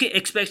 But do you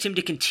expect him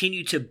to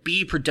continue to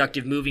be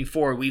productive moving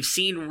forward? We've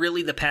seen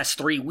really the past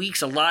 3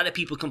 weeks a lot of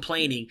people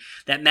complaining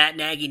that Matt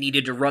Nagy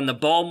needed to run the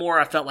ball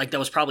more. I felt like that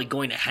was probably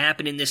going to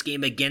happen in this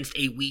game against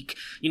a weak,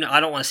 I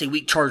don't want to say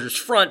weak Chargers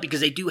front because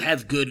they do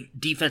have good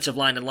defensive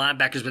line and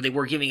linebackers, but they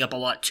were giving up a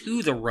lot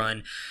to the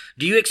run.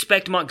 Do you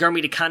expect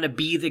Montgomery to kind of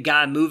be the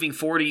guy moving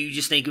forward, or you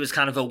just think it was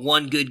kind of a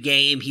one good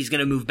game, he's going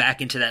to move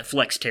back into that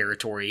flex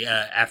territory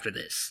after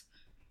this?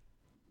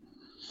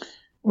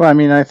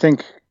 Well, I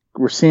think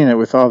we're seeing it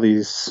with all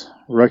these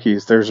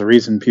rookies. There's a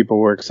reason people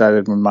were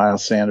excited when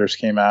Miles Sanders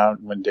came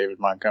out, when David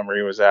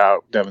Montgomery was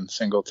out, Devin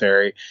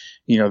Singletary.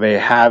 They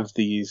have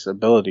these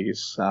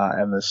abilities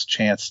and this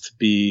chance to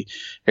be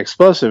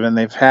explosive, and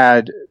they've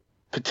had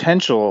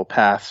potential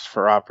paths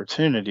for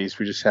opportunities.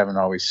 We just haven't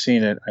always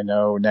seen it. I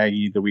know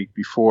Nagy the week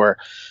before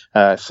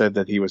said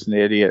that he was an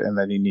idiot and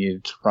that he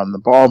needed to run the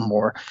ball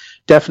more.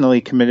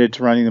 Definitely committed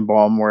to running the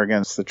ball more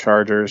against the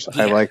Chargers.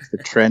 Yeah. I like the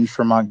trend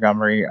for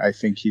Montgomery. I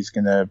think he's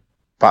going to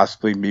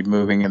possibly be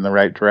moving in the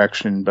right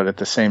direction, but at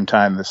the same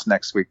time, this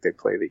next week they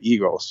play the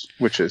Eagles,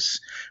 which is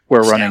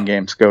where running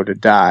games go to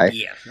die.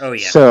 Yeah. Oh,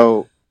 yeah.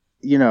 So,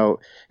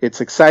 it's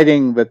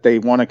exciting that they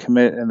want to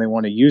commit and they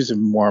want to use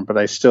him more, but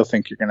I still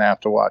think you're going to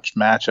have to watch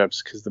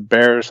matchups because the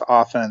Bears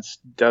offense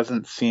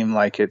doesn't seem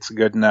like it's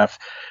good enough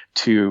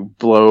to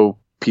blow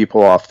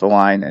people off the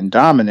line and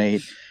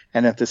dominate.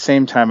 And at the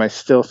same time, I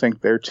still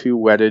think they're too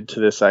wedded to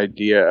this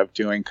idea of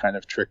doing kind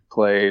of trick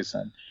plays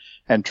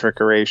and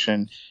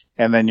trickeration.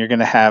 And then you're going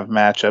to have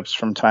matchups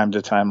from time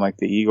to time like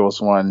the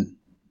Eagles one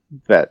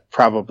that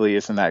probably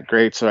isn't that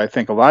great. So I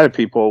think a lot of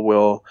people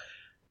will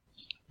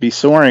be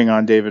soaring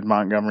on David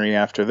Montgomery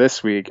after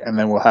this week, and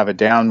then we'll have a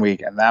down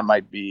week, and that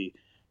might be,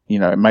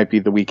 it might be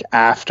the week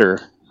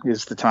after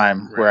is the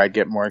time where I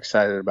get more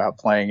excited about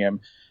playing him.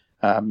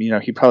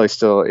 He probably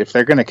still, if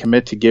they're going to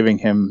commit to giving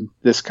him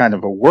this kind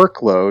of a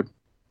workload,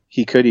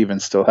 he could even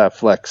still have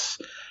flex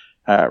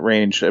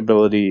range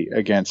ability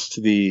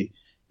against the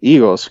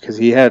Eagles because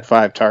he had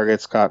 5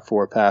 targets, caught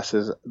 4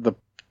 passes. The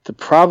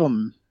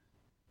problem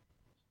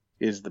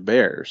is the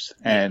Bears,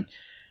 and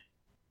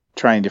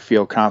trying to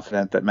feel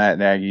confident that Matt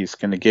Nagy is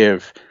going to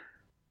give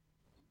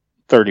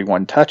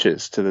 31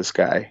 touches to this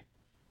guy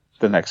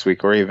the next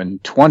week, or even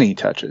 20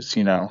 touches.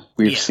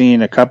 We've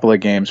seen a couple of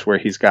games where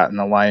he's gotten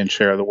the lion's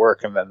share of the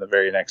work, and then the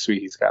very next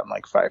week he's gotten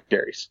like 5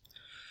 carries.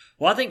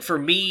 Well, I think for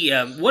me,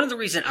 one of the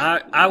reasons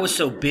I was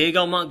so big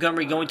on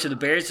Montgomery going to the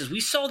Bears is we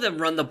saw them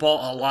run the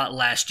ball a lot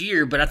last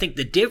year, but I think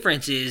the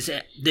difference is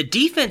the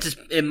defense is,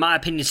 in my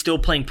opinion, still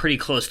playing pretty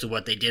close to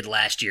what they did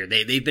last year.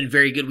 They've been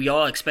very good. We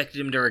all expected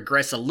them to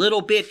regress a little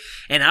bit,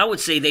 and I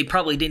would say they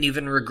probably didn't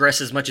even regress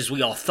as much as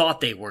we all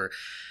thought they were.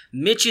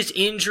 Mitch's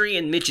injury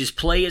and Mitch's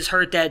play has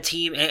hurt that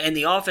team and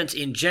the offense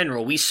in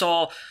general. We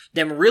saw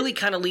them really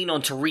kind of lean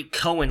on Tariq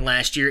Cohen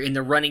last year in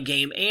the running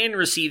game and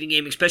receiving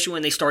game, especially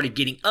when they started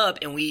getting up.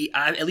 And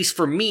at least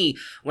for me,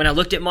 when I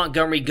looked at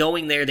Montgomery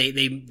going there,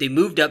 they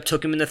moved up,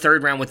 took him in the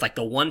 3rd round with like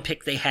the 1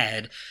 pick they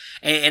had.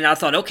 And I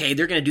thought, okay,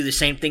 they're going to do the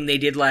same thing they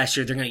did last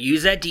year. They're going to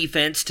use that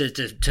defense to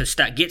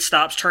get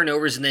stops,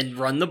 turnovers, and then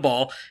run the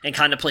ball and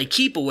kind of play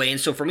keep away.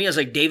 And so for me, I was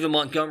like, David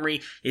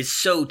Montgomery is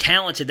so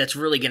talented, that's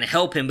really going to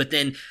help him. But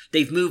then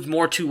they've moved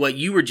more to what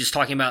you were just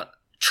talking about,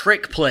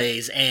 trick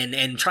plays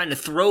and trying to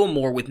throw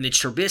more with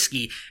Mitch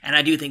Trubisky. And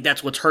I do think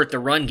that's what's hurt the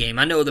run game.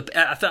 I know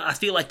I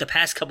feel like the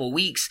past couple of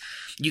weeks,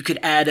 you could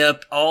add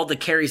up all the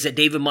carries that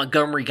David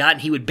Montgomery got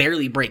and he would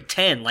barely break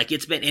 10. Like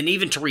it's been, and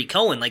even Tariq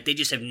Cohen, like they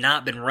just have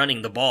not been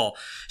running the ball.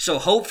 So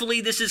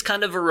hopefully this is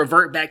kind of a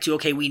revert back to,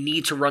 okay, we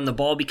need to run the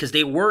ball because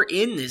they were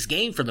in this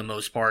game for the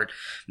most part.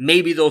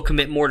 Maybe they'll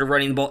commit more to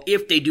running the ball.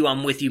 If they do,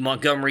 I'm with you.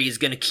 Montgomery is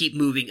going to keep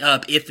moving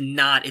up. If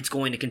not, it's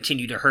going to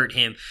continue to hurt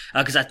him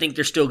because I think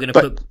they're still going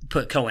to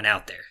put Cohen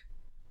out there.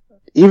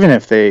 Even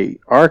if they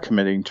are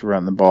committing to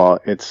run the ball,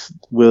 it's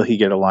will he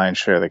get a lion's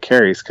share of the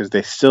carries? Because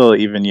they still,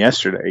 even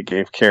yesterday,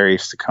 gave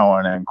carries to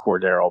Cohen and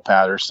Cordero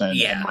Patterson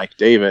and Mike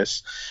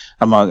Davis,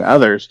 among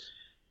others.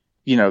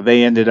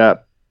 They ended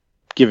up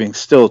giving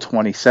still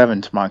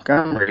 27 to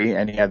Montgomery,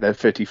 and he had that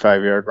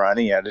 55-yard run.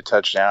 He had a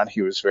touchdown.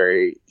 He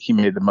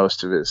made the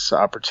most of his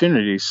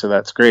opportunities, so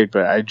that's great.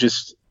 But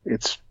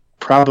it's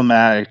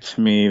problematic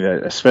to me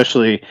that,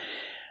 especially,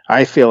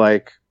 I feel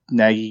like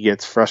Nagy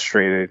gets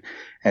frustrated.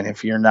 And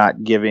if you're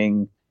not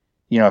giving,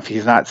 if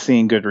he's not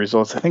seeing good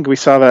results, I think we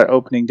saw that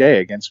opening day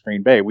against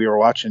Green Bay. We were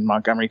watching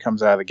Montgomery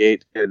comes out of the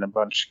gate, getting a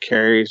bunch of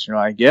carries. You're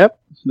like, yep,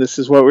 this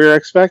is what we were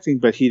expecting,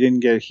 but he didn't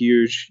get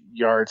huge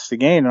yards to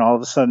gain. And all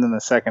of a sudden in the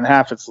second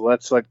half, it's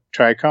let's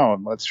try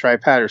Cohen, let's try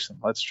Patterson,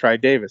 let's try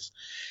Davis.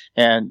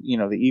 And,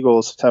 the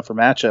Eagles, a tougher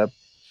matchup.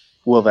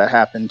 Will that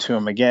happen to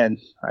him again?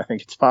 I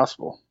think it's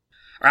possible.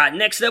 All right,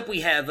 next up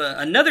we have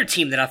another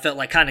team that I felt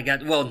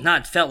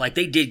like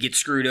they did get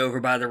screwed over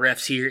by the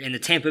refs here in the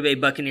Tampa Bay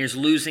Buccaneers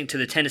losing to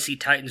the Tennessee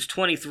Titans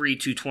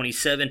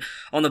 23-27.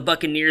 On the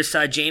Buccaneers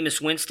side, Jameis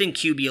Winston,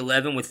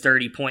 QB11 with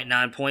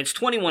 30.9 points,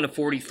 21 of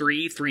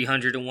 43,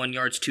 301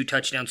 yards, 2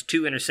 touchdowns,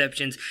 2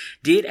 interceptions,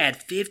 did add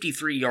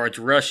 53 yards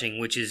rushing,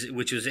 which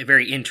was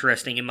very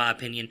interesting in my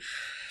opinion.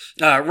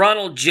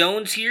 Ronald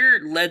Jones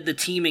here led the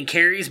team in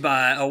carries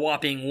by a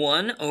whopping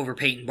 1 over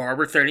Peyton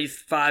Barber,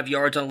 35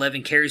 yards on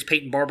 11 carries.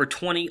 Peyton Barber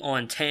 20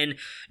 on 10.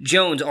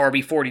 Jones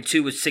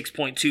RB42 with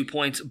 6.2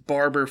 points.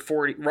 Barber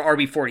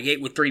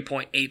RB48 with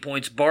 3.8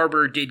 points.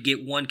 Barber did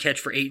get 1 catch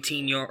for 8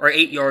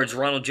 yards.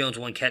 Ronald Jones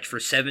 1 catch for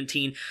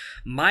 17.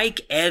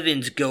 Mike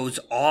Evans goes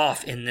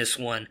off in this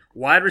one.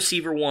 Wide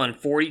receiver 1,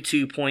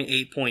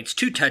 42.8 points,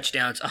 2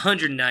 touchdowns,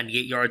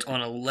 198 yards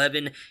on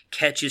 11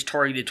 catches,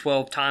 targeted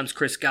 12 times.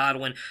 Chris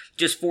Godwin,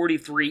 just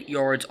 43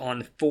 yards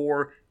on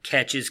 4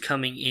 catches,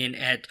 coming in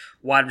at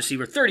wide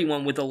receiver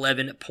 31 with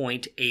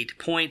 11.8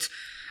 points.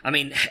 I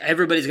mean,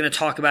 everybody's going to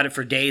talk about it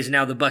for days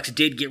now. The Bucs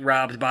did get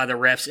robbed by the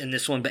refs in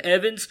this one, but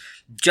Evans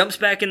jumps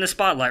back in the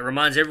spotlight,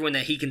 reminds everyone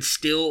that he can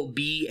still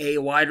be a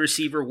wide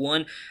receiver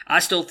one. I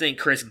still think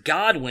Chris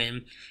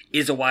Godwin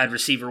is a wide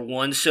receiver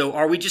one. So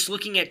are we just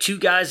looking at two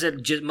guys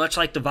that, just much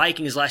like the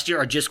Vikings last year,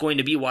 are just going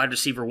to be wide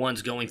receiver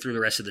ones going through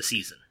the rest of the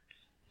season?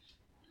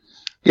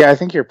 Yeah, I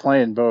think you're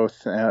playing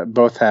both.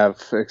 Both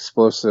have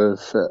explosive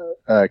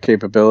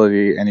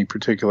capability any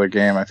particular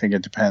game. I think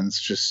it depends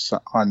just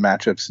on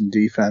matchups and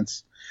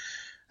defense.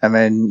 And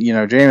then,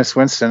 Jameis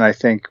Winston, I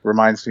think,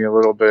 reminds me a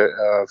little bit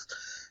of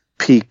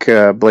peak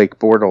Blake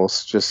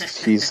Bortles.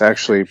 Just he's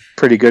actually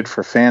pretty good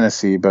for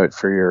fantasy, but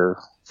for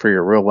your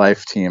real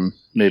life team,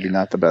 maybe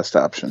not the best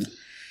option.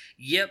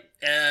 Yep.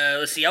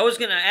 Let's see. I was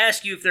going to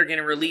ask you if they're going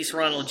to release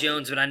Ronald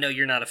Jones, but I know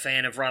you're not a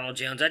fan of Ronald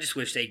Jones. I just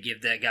wish they'd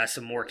give that guy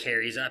some more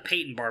carries.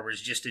 Peyton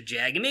Barber's just a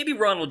jag, and maybe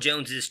Ronald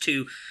Jones is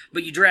too,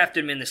 but you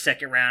drafted him in the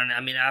second round.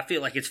 I mean, I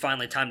feel like it's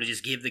finally time to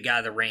just give the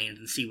guy the reins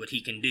and see what he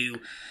can do.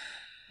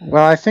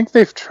 Well, I think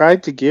they've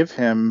tried to give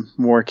him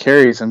more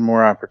carries and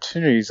more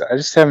opportunities. I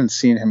just haven't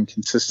seen him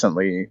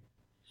consistently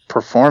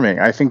performing.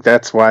 I think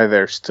that's why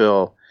they're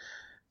still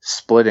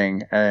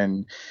splitting.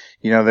 And,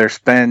 there's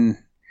been,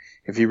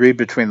 if you read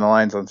between the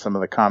lines on some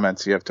of the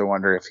comments, you have to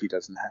wonder if he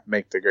doesn't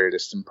make the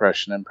greatest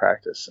impression in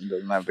practice and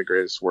doesn't have the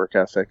greatest work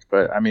ethic.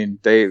 But, I mean,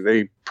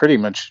 they pretty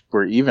much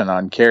were even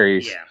on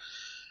carries. Yeah.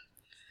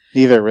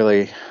 Neither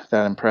really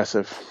that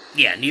impressive.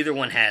 Yeah, neither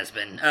one has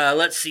been.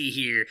 Let's see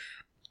here.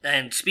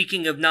 And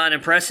speaking of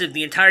non-impressive,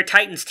 the entire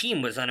Titans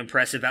team was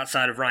unimpressive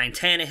outside of Ryan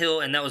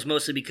Tannehill, and that was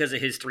mostly because of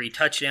his 3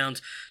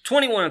 touchdowns.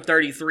 21 of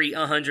 33,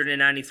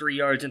 193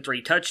 yards and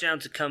 3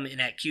 touchdowns to come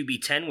in at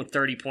QB10 with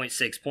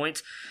 30.6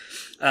 points.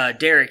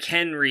 Derrick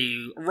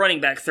Henry, running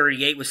back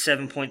 38 with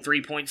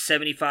 7.3 points,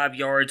 75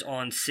 yards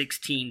on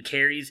 16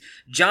 carries.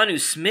 Jonnu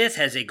Smith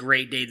has a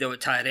great day, though,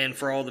 at tight end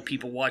for all the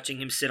people watching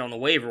him sit on the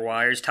waiver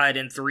wires. Tight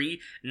end 3,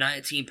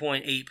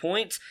 19.8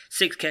 points,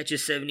 6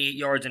 catches, 78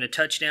 yards and a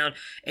touchdown.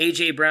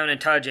 A.J. Brown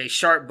and Tajay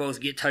Sharp both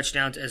get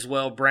touchdowns as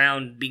well.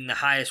 Brown being the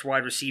highest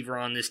wide receiver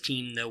on this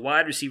team. The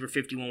wide receiver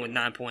 51 with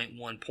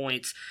 9.1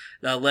 points,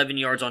 11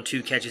 yards on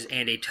 2 catches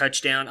and a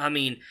touchdown. I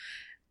mean,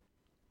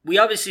 we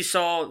obviously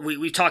saw,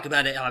 we talk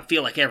about it, I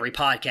feel like every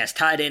podcast,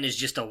 tight end is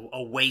just a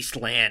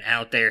wasteland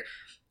out there.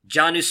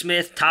 Jonnu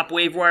Smith, top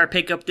waiver wire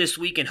pickup this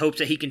week, and hopes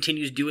that he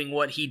continues doing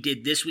what he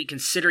did this week,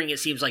 considering it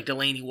seems like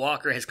Delaney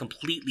Walker has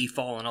completely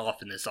fallen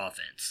off in this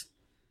offense.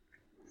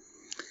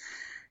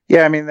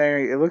 Yeah, I mean,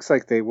 it looks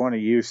like they want to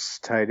use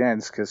tight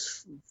ends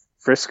because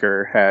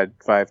Frisker had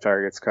 5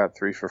 targets, caught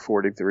 3 for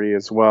 43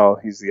 as well.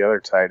 He's the other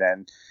tight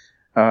end.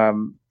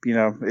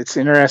 It's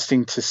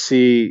interesting to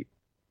see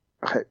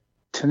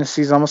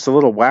Tennessee's almost a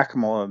little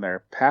whack-a-mole in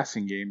their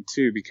passing game,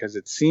 too, because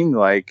it seemed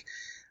like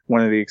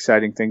one of the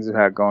exciting things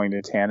about going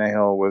to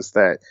Tannehill was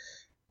that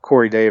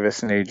Corey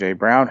Davis and A.J.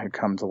 Brown had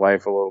come to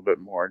life a little bit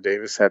more.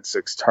 Davis had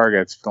 6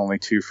 targets, but only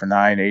 2 for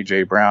 9.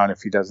 A.J. Brown,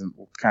 if he doesn't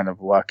kind of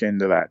luck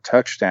into that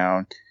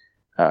touchdown,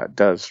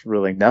 does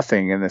really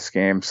nothing in this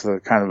game, so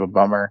kind of a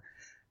bummer.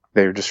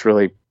 They're just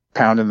really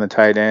pounding the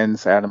tight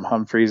ends. Adam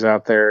Humphries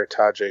out there.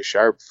 Tajay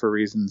Sharp, for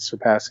reasons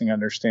surpassing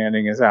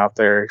understanding, is out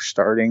there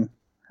starting.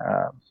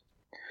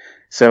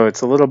 So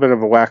it's a little bit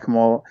of a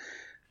whack-a-mole.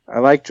 I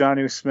like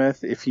Jonnu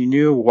Smith. If you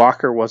knew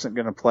Walker wasn't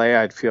going to play,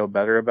 I'd feel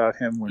better about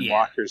him. When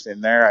Walker's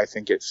in there, I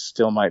think it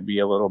still might be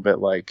a little bit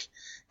like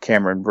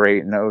Cameron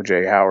Brate and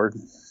O.J. Howard.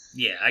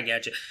 Yeah, I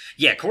got you.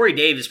 Yeah, Corey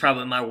Davis is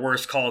probably my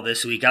worst call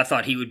this week. I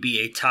thought he would be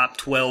a top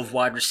 12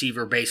 wide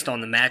receiver based on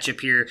the matchup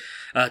here.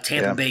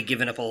 Tampa Bay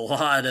giving up a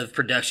lot of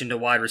production to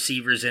wide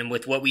receivers, and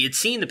with what we had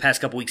seen the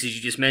past couple weeks, as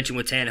you just mentioned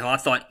with Tannehill, I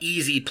thought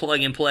easy plug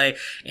and play,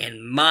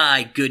 and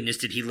my goodness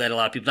did he let a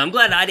lot of people. I'm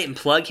glad I didn't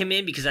plug him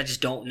in because I just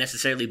don't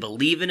necessarily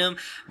believe in him,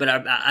 but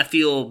I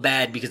feel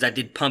bad because I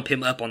did pump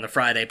him up on the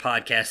Friday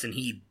podcast, and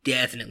he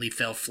definitely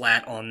fell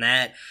flat on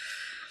that.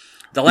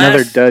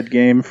 Another dud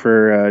game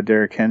for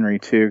Derrick Henry,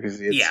 too, because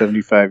he had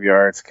 75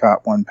 yards,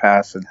 caught 1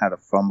 pass, and had a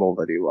fumble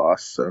that he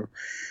lost. So,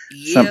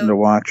 something to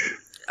watch.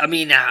 I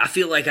mean, I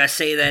feel like I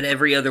say that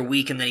every other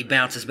week, and then he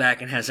bounces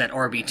back and has that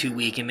RB2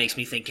 week and makes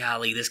me think,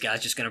 golly, this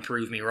guy's just going to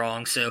prove me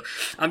wrong. So,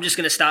 I'm just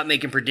going to stop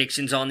making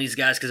predictions on these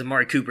guys because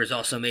Amari Cooper's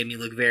also made me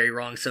look very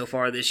wrong so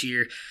far this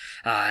year.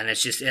 And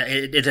it's just,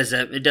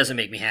 it doesn't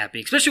make me happy,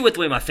 especially with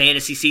the way my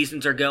fantasy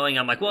seasons are going.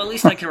 I'm like, well, at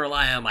least I can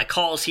rely on my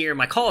calls here.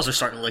 My calls are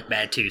starting to look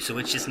bad too, so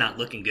it's just not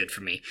looking good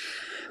for me.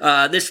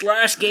 This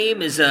last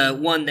game is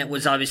one that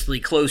was obviously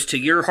close to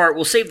your heart.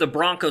 We'll save the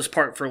Broncos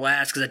part for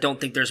last because I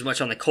don't think there's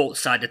much on the Colts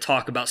side to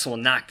talk about, so we'll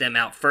knock them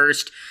out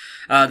first.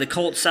 The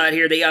Colts side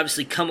here, they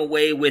obviously come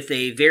away with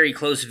a very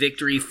close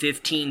victory,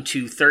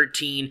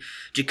 15-13.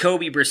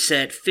 Jacoby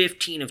Brissett,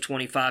 15 of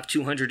 25,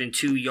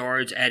 202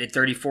 yards, added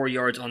 34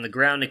 yards on the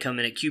ground to come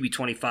in at QB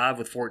 25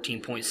 with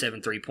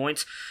 14.73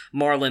 points.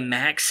 Marlon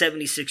Mack,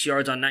 76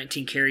 yards on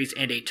 19 carries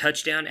and a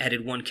touchdown,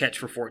 added 1 catch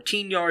for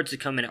 14 yards to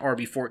come in at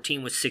RB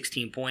 14 with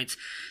 16 points.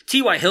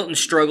 T.Y. Hilton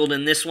struggled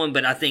in this one,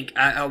 but I think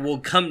I will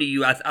come to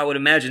you. I would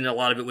imagine that a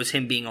lot of it was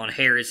him being on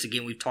Harris.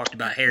 Again, we've talked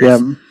about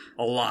Harris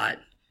a lot.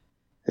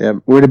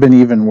 It would have been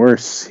even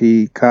worse.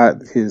 He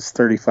caught his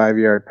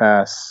 35-yard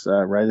pass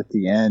right at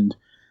the end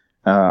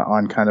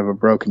on kind of a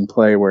broken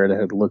play where it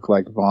had looked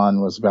like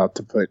Vaughn was about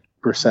to put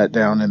Brissett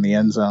down in the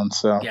end zone.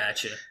 So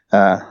gotcha.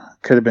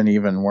 Could have been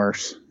even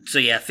worse. So,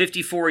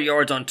 54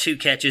 yards on 2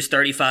 catches,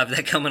 35 of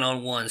that coming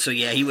on 1. So,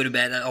 he would have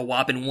had a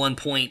whopping 1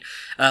 point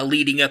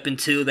leading up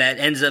into that.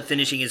 Ends up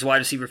finishing as wide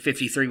receiver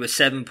 53 with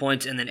 7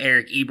 points. And then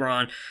Eric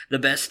Ebron,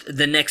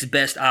 the next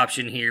best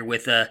option here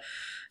with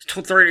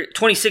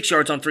 26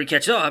 yards on 3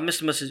 catches. Oh, I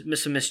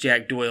missed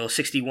Jack Doyle,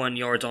 61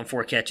 yards on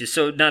 4 catches.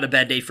 So, not a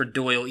bad day for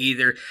Doyle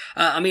either.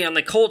 On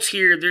the Colts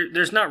here,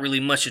 there's not really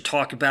much to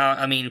talk about.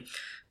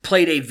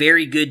 Played a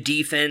very good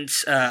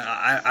defense.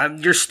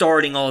 You're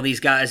starting all these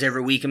guys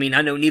every week.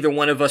 I know neither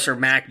one of us are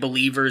Mac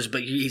believers,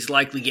 but he's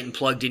likely getting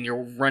plugged in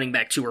your running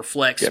back 2 or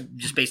flex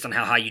just based on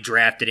how high you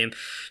drafted him.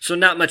 So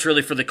not much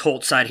really for the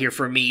Colts side here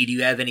for me. Do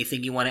you have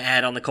anything you want to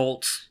add on the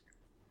Colts?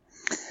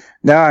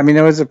 No,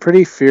 it was a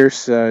pretty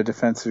fierce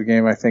defensive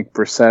game. I think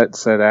Brissett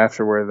said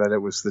afterward that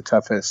it was the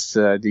toughest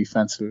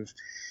defensive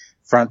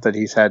front that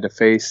he's had to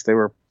face. They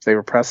were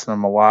pressing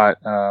him a lot.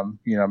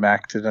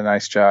 Mac did a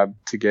nice job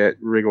to get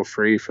wriggle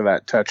free for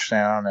that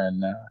touchdown,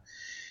 and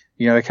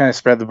they kind of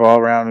spread the ball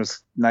around. It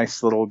was a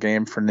nice little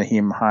game for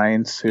Nyheim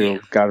Hines, who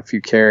got a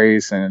few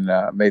carries and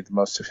made the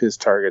most of his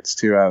targets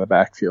too out of the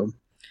backfield.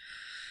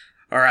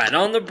 All right,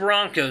 on the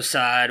Broncos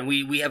side,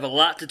 we have a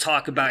lot to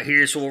talk about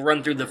here, so we'll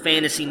run through the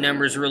fantasy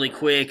numbers really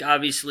quick.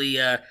 Obviously,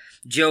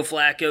 Joe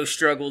Flacco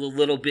struggled a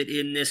little bit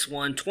in this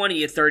one.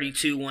 20 of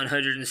 32,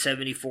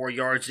 174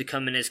 yards to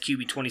come in as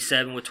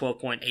QB27 with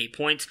 12.8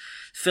 points.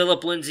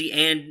 Phillip Lindsay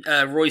and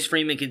Royce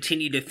Freeman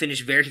continue to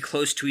finish very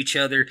close to each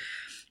other.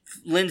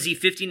 Lindsay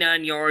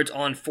 59 yards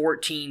on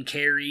 14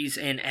 carries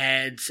and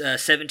adds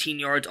 17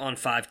 yards on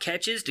 5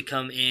 catches to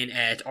come in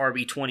at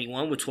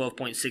RB21 with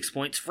 12.6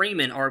 points.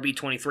 Freeman,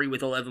 RB23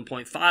 with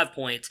 11.5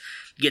 points,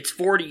 gets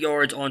 40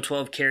 yards on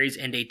 12 carries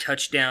and a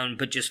touchdown,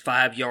 but just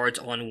 5 yards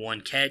on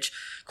 1 catch.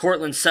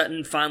 Cortland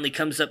Sutton finally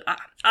comes up,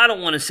 I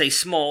don't want to say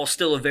small,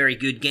 still a very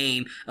good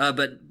game,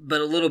 but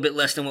a little bit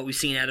less than what we've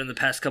seen out in the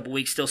past couple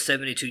weeks, still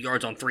 72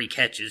 yards on 3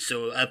 catches,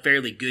 so a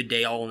fairly good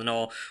day all in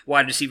all.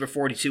 Wide receiver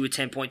 42 with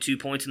 10.2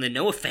 points, and then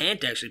Noah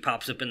Fant actually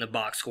pops up in the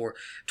box score.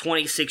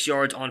 26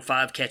 yards on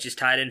 5 catches,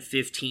 tight end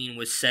 15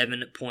 with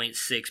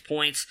 7.6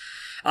 points.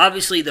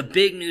 Obviously, the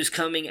big news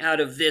coming out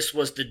of this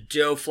was the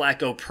Joe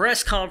Flacco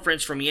press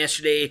conference from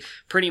yesterday,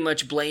 pretty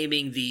much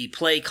blaming the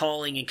play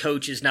calling and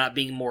coaches not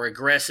being more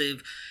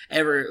aggressive.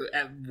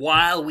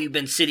 While we've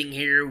been sitting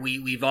here,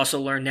 we've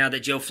also learned now that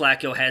Joe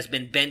Flacco has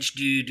been benched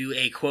due to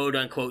a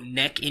quote-unquote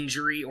neck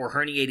injury or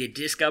herniated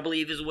disc, I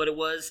believe is what it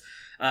was.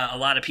 A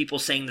lot of people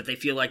saying that they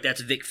feel like that's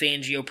Vic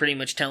Fangio pretty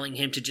much telling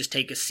him to just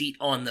take a seat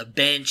on the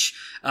bench.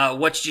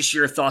 What's just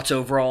your thoughts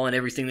overall on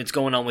everything that's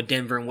going on with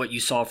Denver and what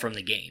you saw from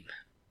the game?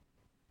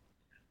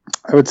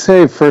 I would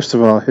say, first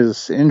of all,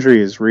 his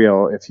injury is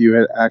real. If you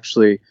had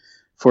actually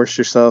forced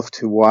yourself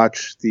to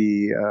watch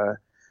the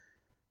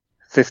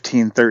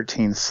 15-13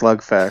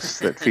 slugfest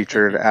that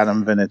featured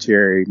Adam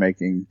Vinatieri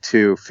making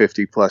 2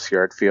 50-plus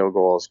yard field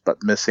goals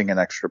but missing an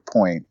extra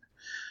point,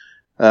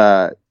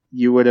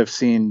 you would have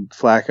seen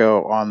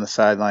Flacco on the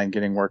sideline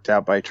getting worked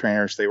out by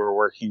trainers. They were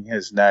working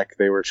his neck.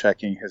 They were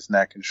checking his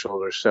neck and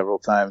shoulders several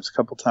times. A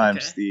couple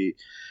times the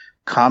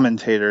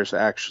commentators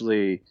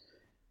actually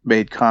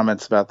made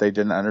comments about they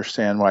didn't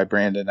understand why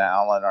Brandon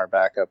Allen, our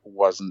backup,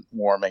 wasn't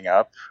warming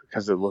up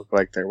because it looked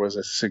like there was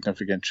a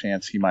significant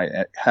chance he might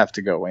have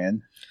to go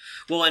in.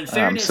 Well, in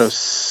fairness, so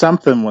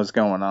something was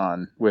going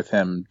on with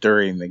him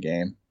during the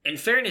game. In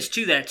fairness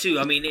to that, too,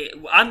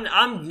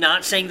 I'm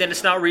not saying that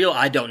it's not real.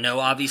 I don't know.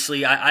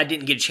 Obviously, I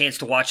didn't get a chance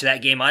to watch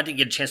that game. I didn't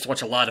get a chance to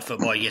watch a lot of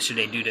football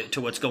yesterday due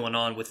to what's going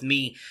on with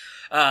me.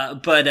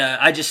 But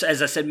I just,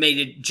 as I said, made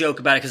a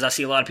joke about it because I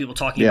see a lot of people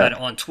talking about it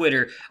on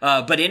Twitter.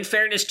 But in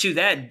fairness to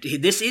that,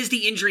 this is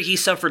the injury he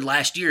suffered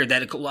last year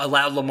that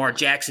allowed Lamar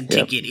Jackson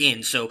to get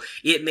in. So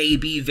it may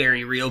be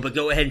very real. But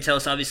go ahead and tell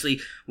us. Obviously,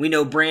 we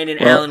know Brandon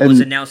Allen was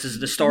announced as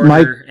the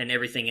starter and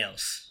everything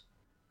else.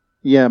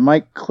 Yeah,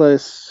 Mike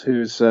Kliss,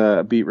 who's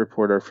a beat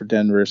reporter for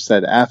Denver,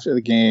 said after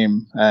the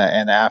game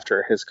and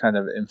after his kind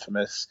of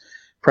infamous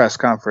press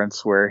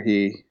conference where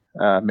he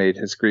made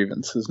his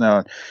grievances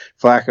known,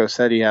 Flacco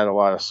said he had a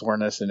lot of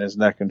soreness in his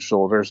neck and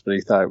shoulders, but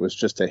he thought it was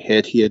just a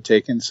hit he had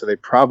taken. So they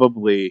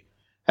probably,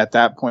 at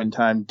that point in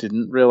time,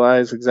 didn't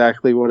realize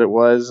exactly what it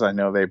was. I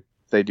know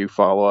they do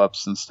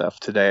follow-ups and stuff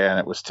today, and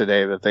it was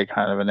today that they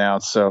kind of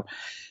announced. So it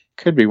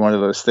could be one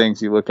of those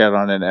things you look at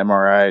on an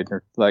MRI and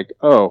you're like,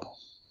 oh,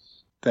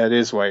 that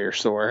is why you're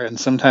sore. And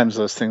sometimes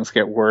those things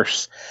get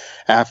worse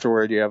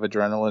afterward. You have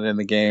adrenaline in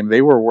the game.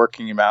 They were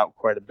working him out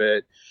quite a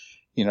bit,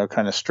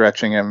 kind of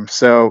stretching him.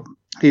 So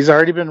he's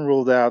already been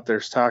ruled out.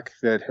 There's talk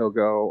that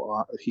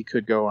he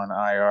could go on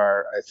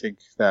IR. I think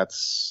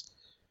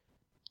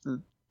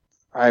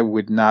I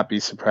would not be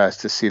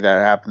surprised to see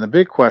that happen. The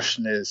big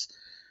question is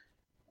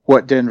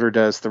what Denver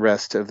does the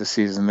rest of the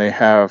season. They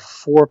have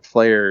 4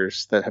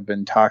 players that have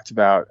been talked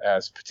about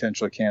as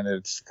potential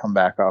candidates to come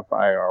back off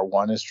IR.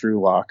 One is Drew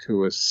Lock, who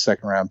was a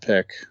second-round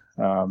pick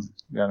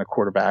and a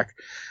quarterback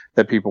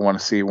that people want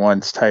to see.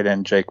 One's tight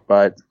end Jake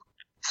Butt.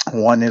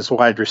 One is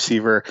wide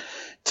receiver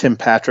Tim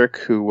Patrick,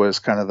 who was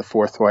kind of the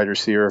fourth wide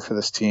receiver for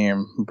this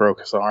team,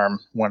 broke his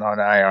arm, went on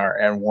IR.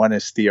 And one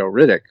is Theo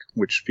Riddick,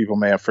 which people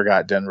may have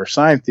forgot Denver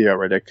signed Theo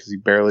Riddick because he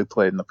barely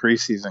played in the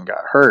preseason,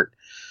 got hurt.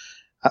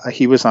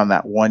 He was on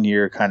that 1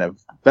 year kind of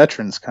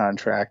veterans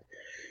contract.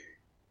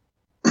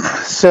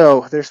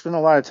 So there's been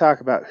a lot of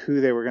talk about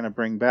who they were going to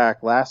bring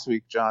back. Last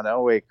week, John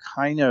Elway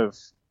kind of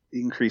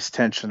increased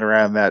tension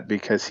around that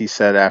because he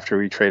said after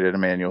we traded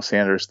Emmanuel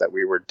Sanders that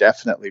we were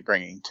definitely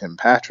bringing Tim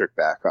Patrick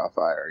back off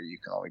IR. You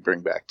can only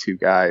bring back 2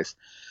 guys.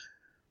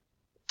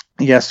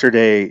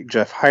 Yesterday,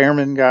 Jeff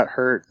Hireman got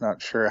hurt.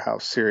 Not sure how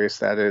serious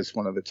that is,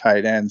 one of the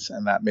tight ends,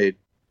 and that made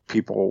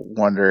people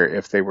wonder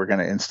if they were going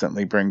to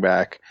instantly bring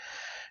back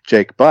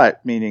Jake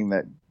Butt, meaning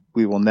that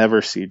we will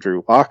never see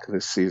Drew Lock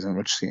this season,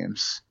 which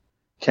seems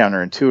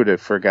counterintuitive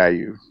for a guy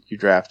you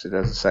drafted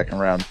as a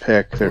second-round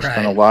pick. There's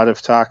been a lot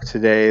of talk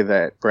today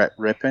that Brett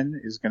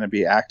Rippon is going to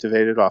be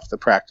activated off the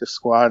practice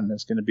squad and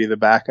is going to be the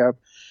backup,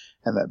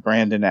 and that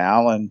Brandon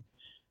Allen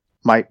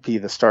might be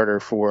the starter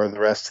for the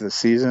rest of the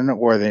season,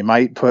 or they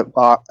might put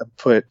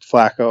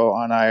Flacco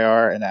on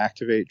IR and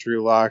activate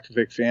Drew Lock.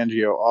 Vic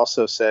Fangio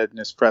also said in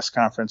his press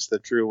conference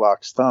that Drew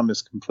Lock's thumb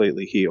is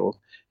completely healed.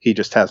 He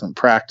just hasn't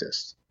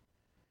practiced.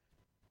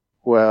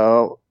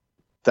 Well,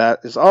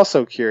 that is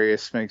also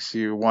curious, makes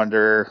you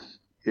wonder,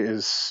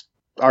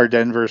 are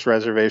Denver's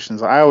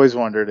reservations? I always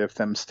wondered if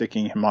them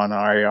sticking him on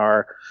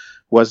IR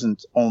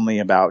wasn't only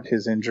about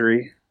his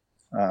injury.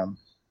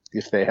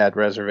 If they had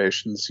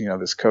reservations,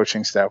 this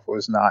coaching staff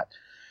was not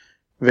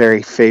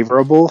very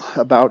favorable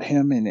about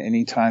him in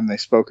any time they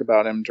spoke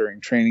about him during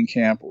training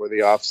camp or the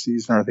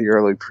offseason or the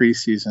early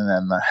preseason,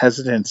 and the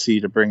hesitancy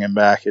to bring him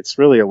back. It's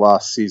really a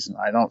lost season.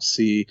 I don't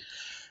see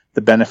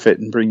the benefit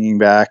in bringing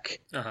back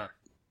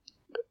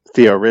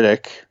Theo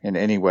Riddick in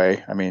any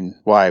way. I mean,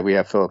 why? We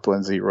have Philip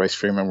Lindsay, Royce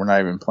Freeman. We're not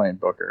even playing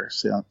Booker.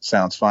 So,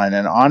 sounds fine.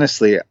 And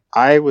honestly,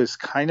 I was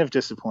kind of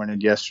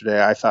disappointed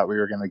yesterday. I thought we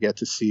were going to get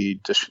to see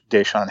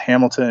Deshaun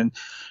Hamilton,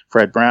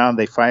 Fred Brown.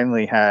 They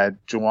finally had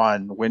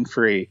Juwan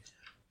Winfrey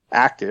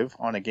active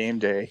on a game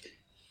day.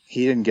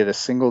 He didn't get a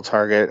single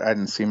target. I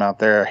didn't see him out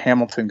there.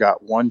 Hamilton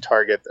got 1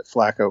 target that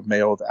Flacco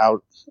mailed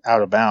out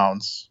of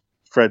bounds.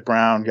 Fred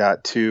Brown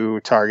got 2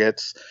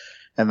 targets,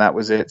 and that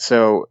was it.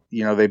 So,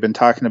 they've been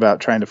talking about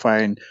trying to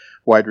find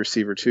wide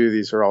receiver 2.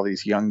 These are all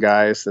these young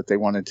guys that they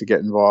wanted to get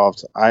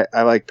involved.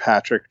 I like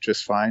Patrick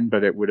just fine,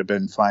 but it would have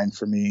been fine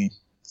for me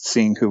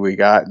seeing who we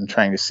got and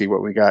trying to see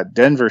what we got.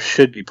 Denver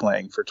should be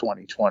playing for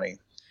 2020.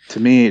 To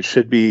me, it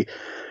should be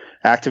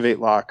activate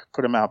Lock,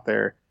 put him out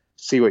there,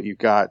 see what you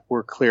got.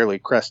 We're clearly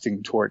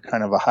cresting toward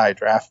kind of a high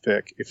draft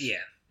pick. If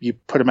you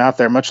put him out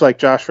there, much like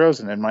Josh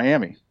Rosen in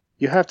Miami,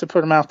 you have to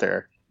put him out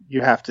there. You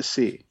have to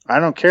see. I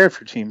don't care if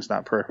your team's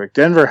not perfect.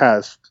 Denver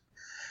has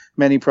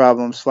many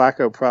problems.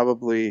 Flacco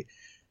probably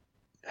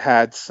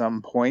had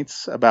some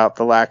points about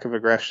the lack of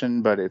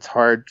aggression, but it's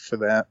hard for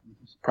them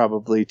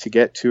probably to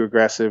get too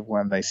aggressive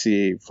when they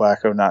see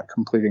Flacco not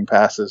completing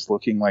passes,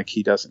 looking like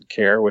he doesn't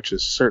care, which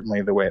is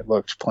certainly the way it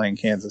looked playing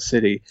Kansas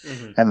City.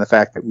 And the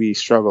fact that we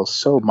struggle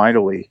so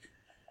mightily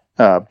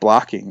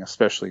blocking,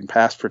 especially in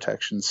pass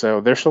protection.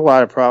 So there's a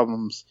lot of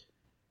problems.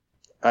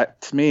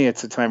 To me,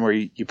 it's a time where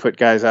you put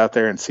guys out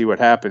there and see what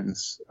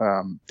happens.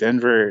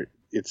 Denver,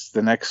 it's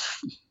the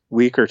next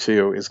week or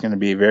two is going to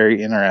be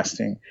very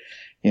interesting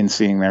in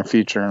seeing their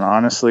future. And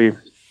honestly,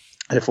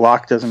 if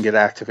Locke doesn't get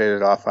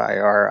activated off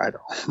IR,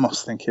 I'd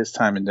almost think his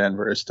time in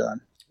Denver is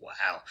done.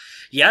 Wow.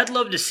 Yeah, I'd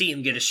love to see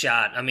him get a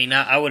shot. I mean,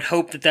 I would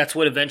hope that that's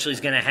what eventually is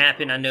going to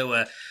happen. I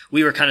know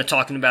we were kind of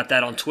talking about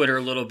that on Twitter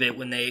a little bit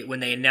when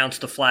they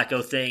announced the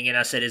Flacco thing, and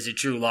I said, is it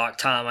Drew Lock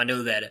time? I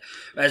know that,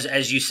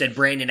 as you said,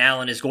 Brandon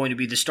Allen is going to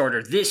be the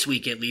starter this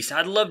week at least.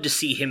 I'd love to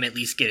see him at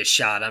least get a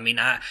shot. I mean,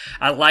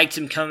 I liked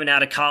him coming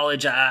out of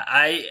college.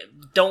 I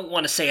don't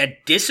want to say I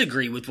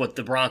disagree with what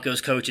the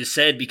Broncos coaches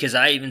said, because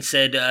I even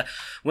said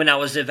when I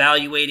was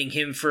evaluating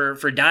him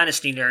for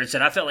Dynasty Nerds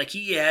that I felt like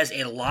he has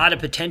a lot of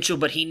potential,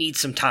 but he needs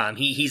some time.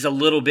 He's a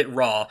little bit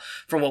raw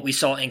from what we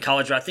saw in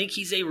college, but I think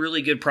he's a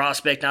really good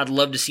prospect, and I'd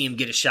love to see him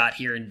get a shot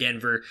here in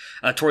Denver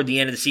toward the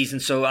end of the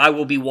season. So I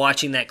will be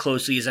watching that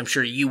closely, as I'm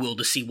sure you will,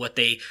 to see what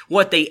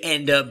they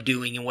end up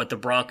doing and what the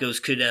Broncos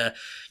could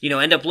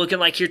end up looking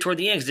like here toward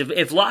the end.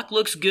 If Locke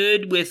looks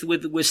good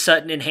with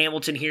Sutton and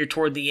Hamilton here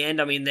toward the end,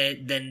 I mean,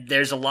 then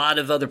there's a lot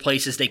of other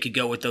places they could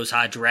go with those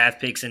high draft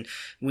picks. And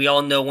we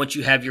all know once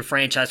you have your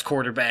franchise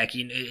quarterback,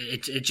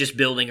 it's just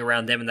building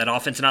around them in that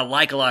offense. And I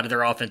like a lot of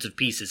their offensive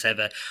pieces. Have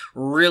a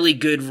really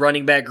good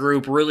running back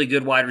group, really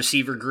good wide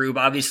receiver group.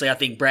 Obviously, I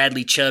think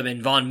Bradley Chubb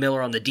and Von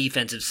Miller on the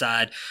defensive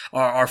side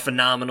are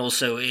phenomenal.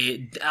 So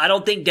I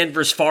don't think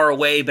Denver's far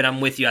away, but I'm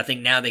with you. I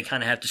think now they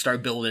kind of have to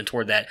start building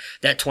toward that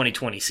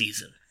 2020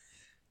 season.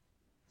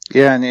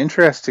 Yeah, and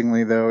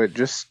interestingly, though, it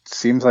just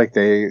seems like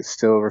they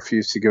still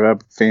refuse to give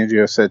up.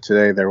 Fangio said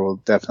today there will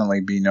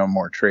definitely be no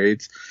more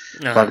trades.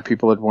 A lot of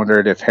people had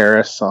wondered if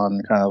Harris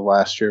on kind of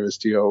last year of his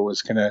deal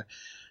was going to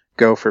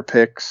go for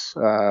picks,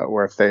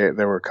 or if there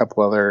were a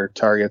couple other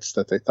targets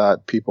that they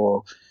thought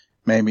people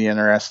may be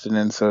interested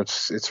in. So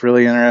it's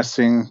really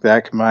interesting.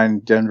 That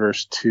combined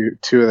Denver's two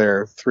of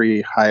their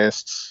three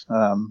highest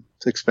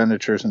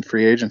expenditures in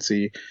free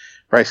agency.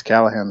 Bryce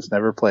Callahan's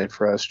never played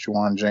for us.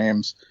 Juwan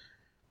James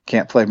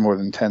can't play more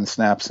than 10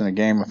 snaps in a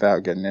game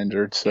without getting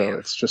injured. So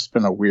it's just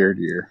been a weird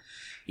year.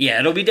 Yeah,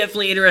 it'll be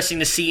definitely interesting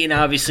to see, and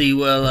obviously,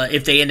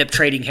 if they end up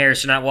trading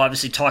Harris or not, we'll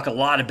obviously talk a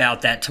lot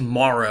about that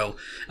tomorrow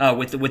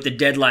with the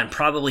deadline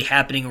probably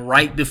happening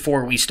right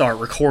before we start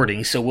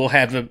recording. So we'll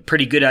have a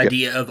pretty good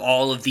idea of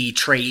all of the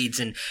trades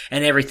and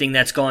everything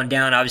that's gone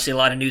down. Obviously, a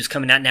lot of news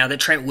coming out now that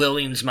Trent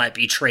Williams might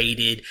be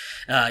traded.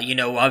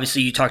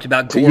 Obviously, you talked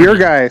about Gordon. Your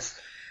guys.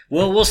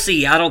 Well, we'll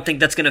see. I don't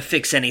think that's going to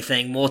fix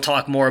anything. We'll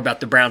talk more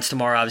about the Browns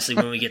tomorrow, obviously,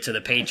 when we get to the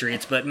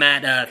Patriots. But,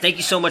 Matt, thank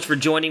you so much for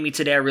joining me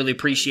today. I really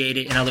appreciate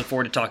it, and I look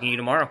forward to talking to you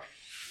tomorrow.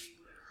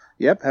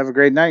 Yep, have a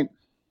great night.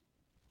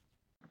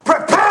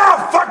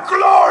 Prepare for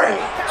glory!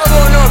 I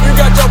want to know if you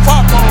got your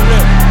popcorn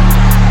ready.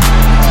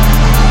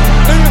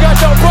 Do you got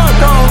your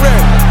popcorn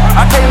ready?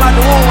 I came out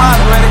the womb,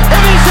 I was ready.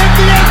 And he's hit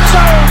the end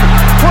zone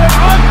for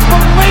an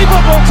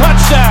unbelievable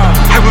touchdown.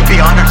 I would be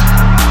honored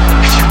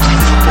if you played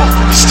football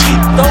for this team.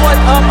 Throw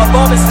it up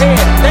above his head.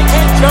 They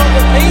can't jump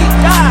with me.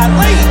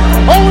 Golly.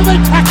 Oh, they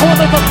tackle him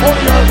at the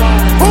 40-yard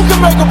line. Who can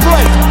make a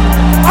play?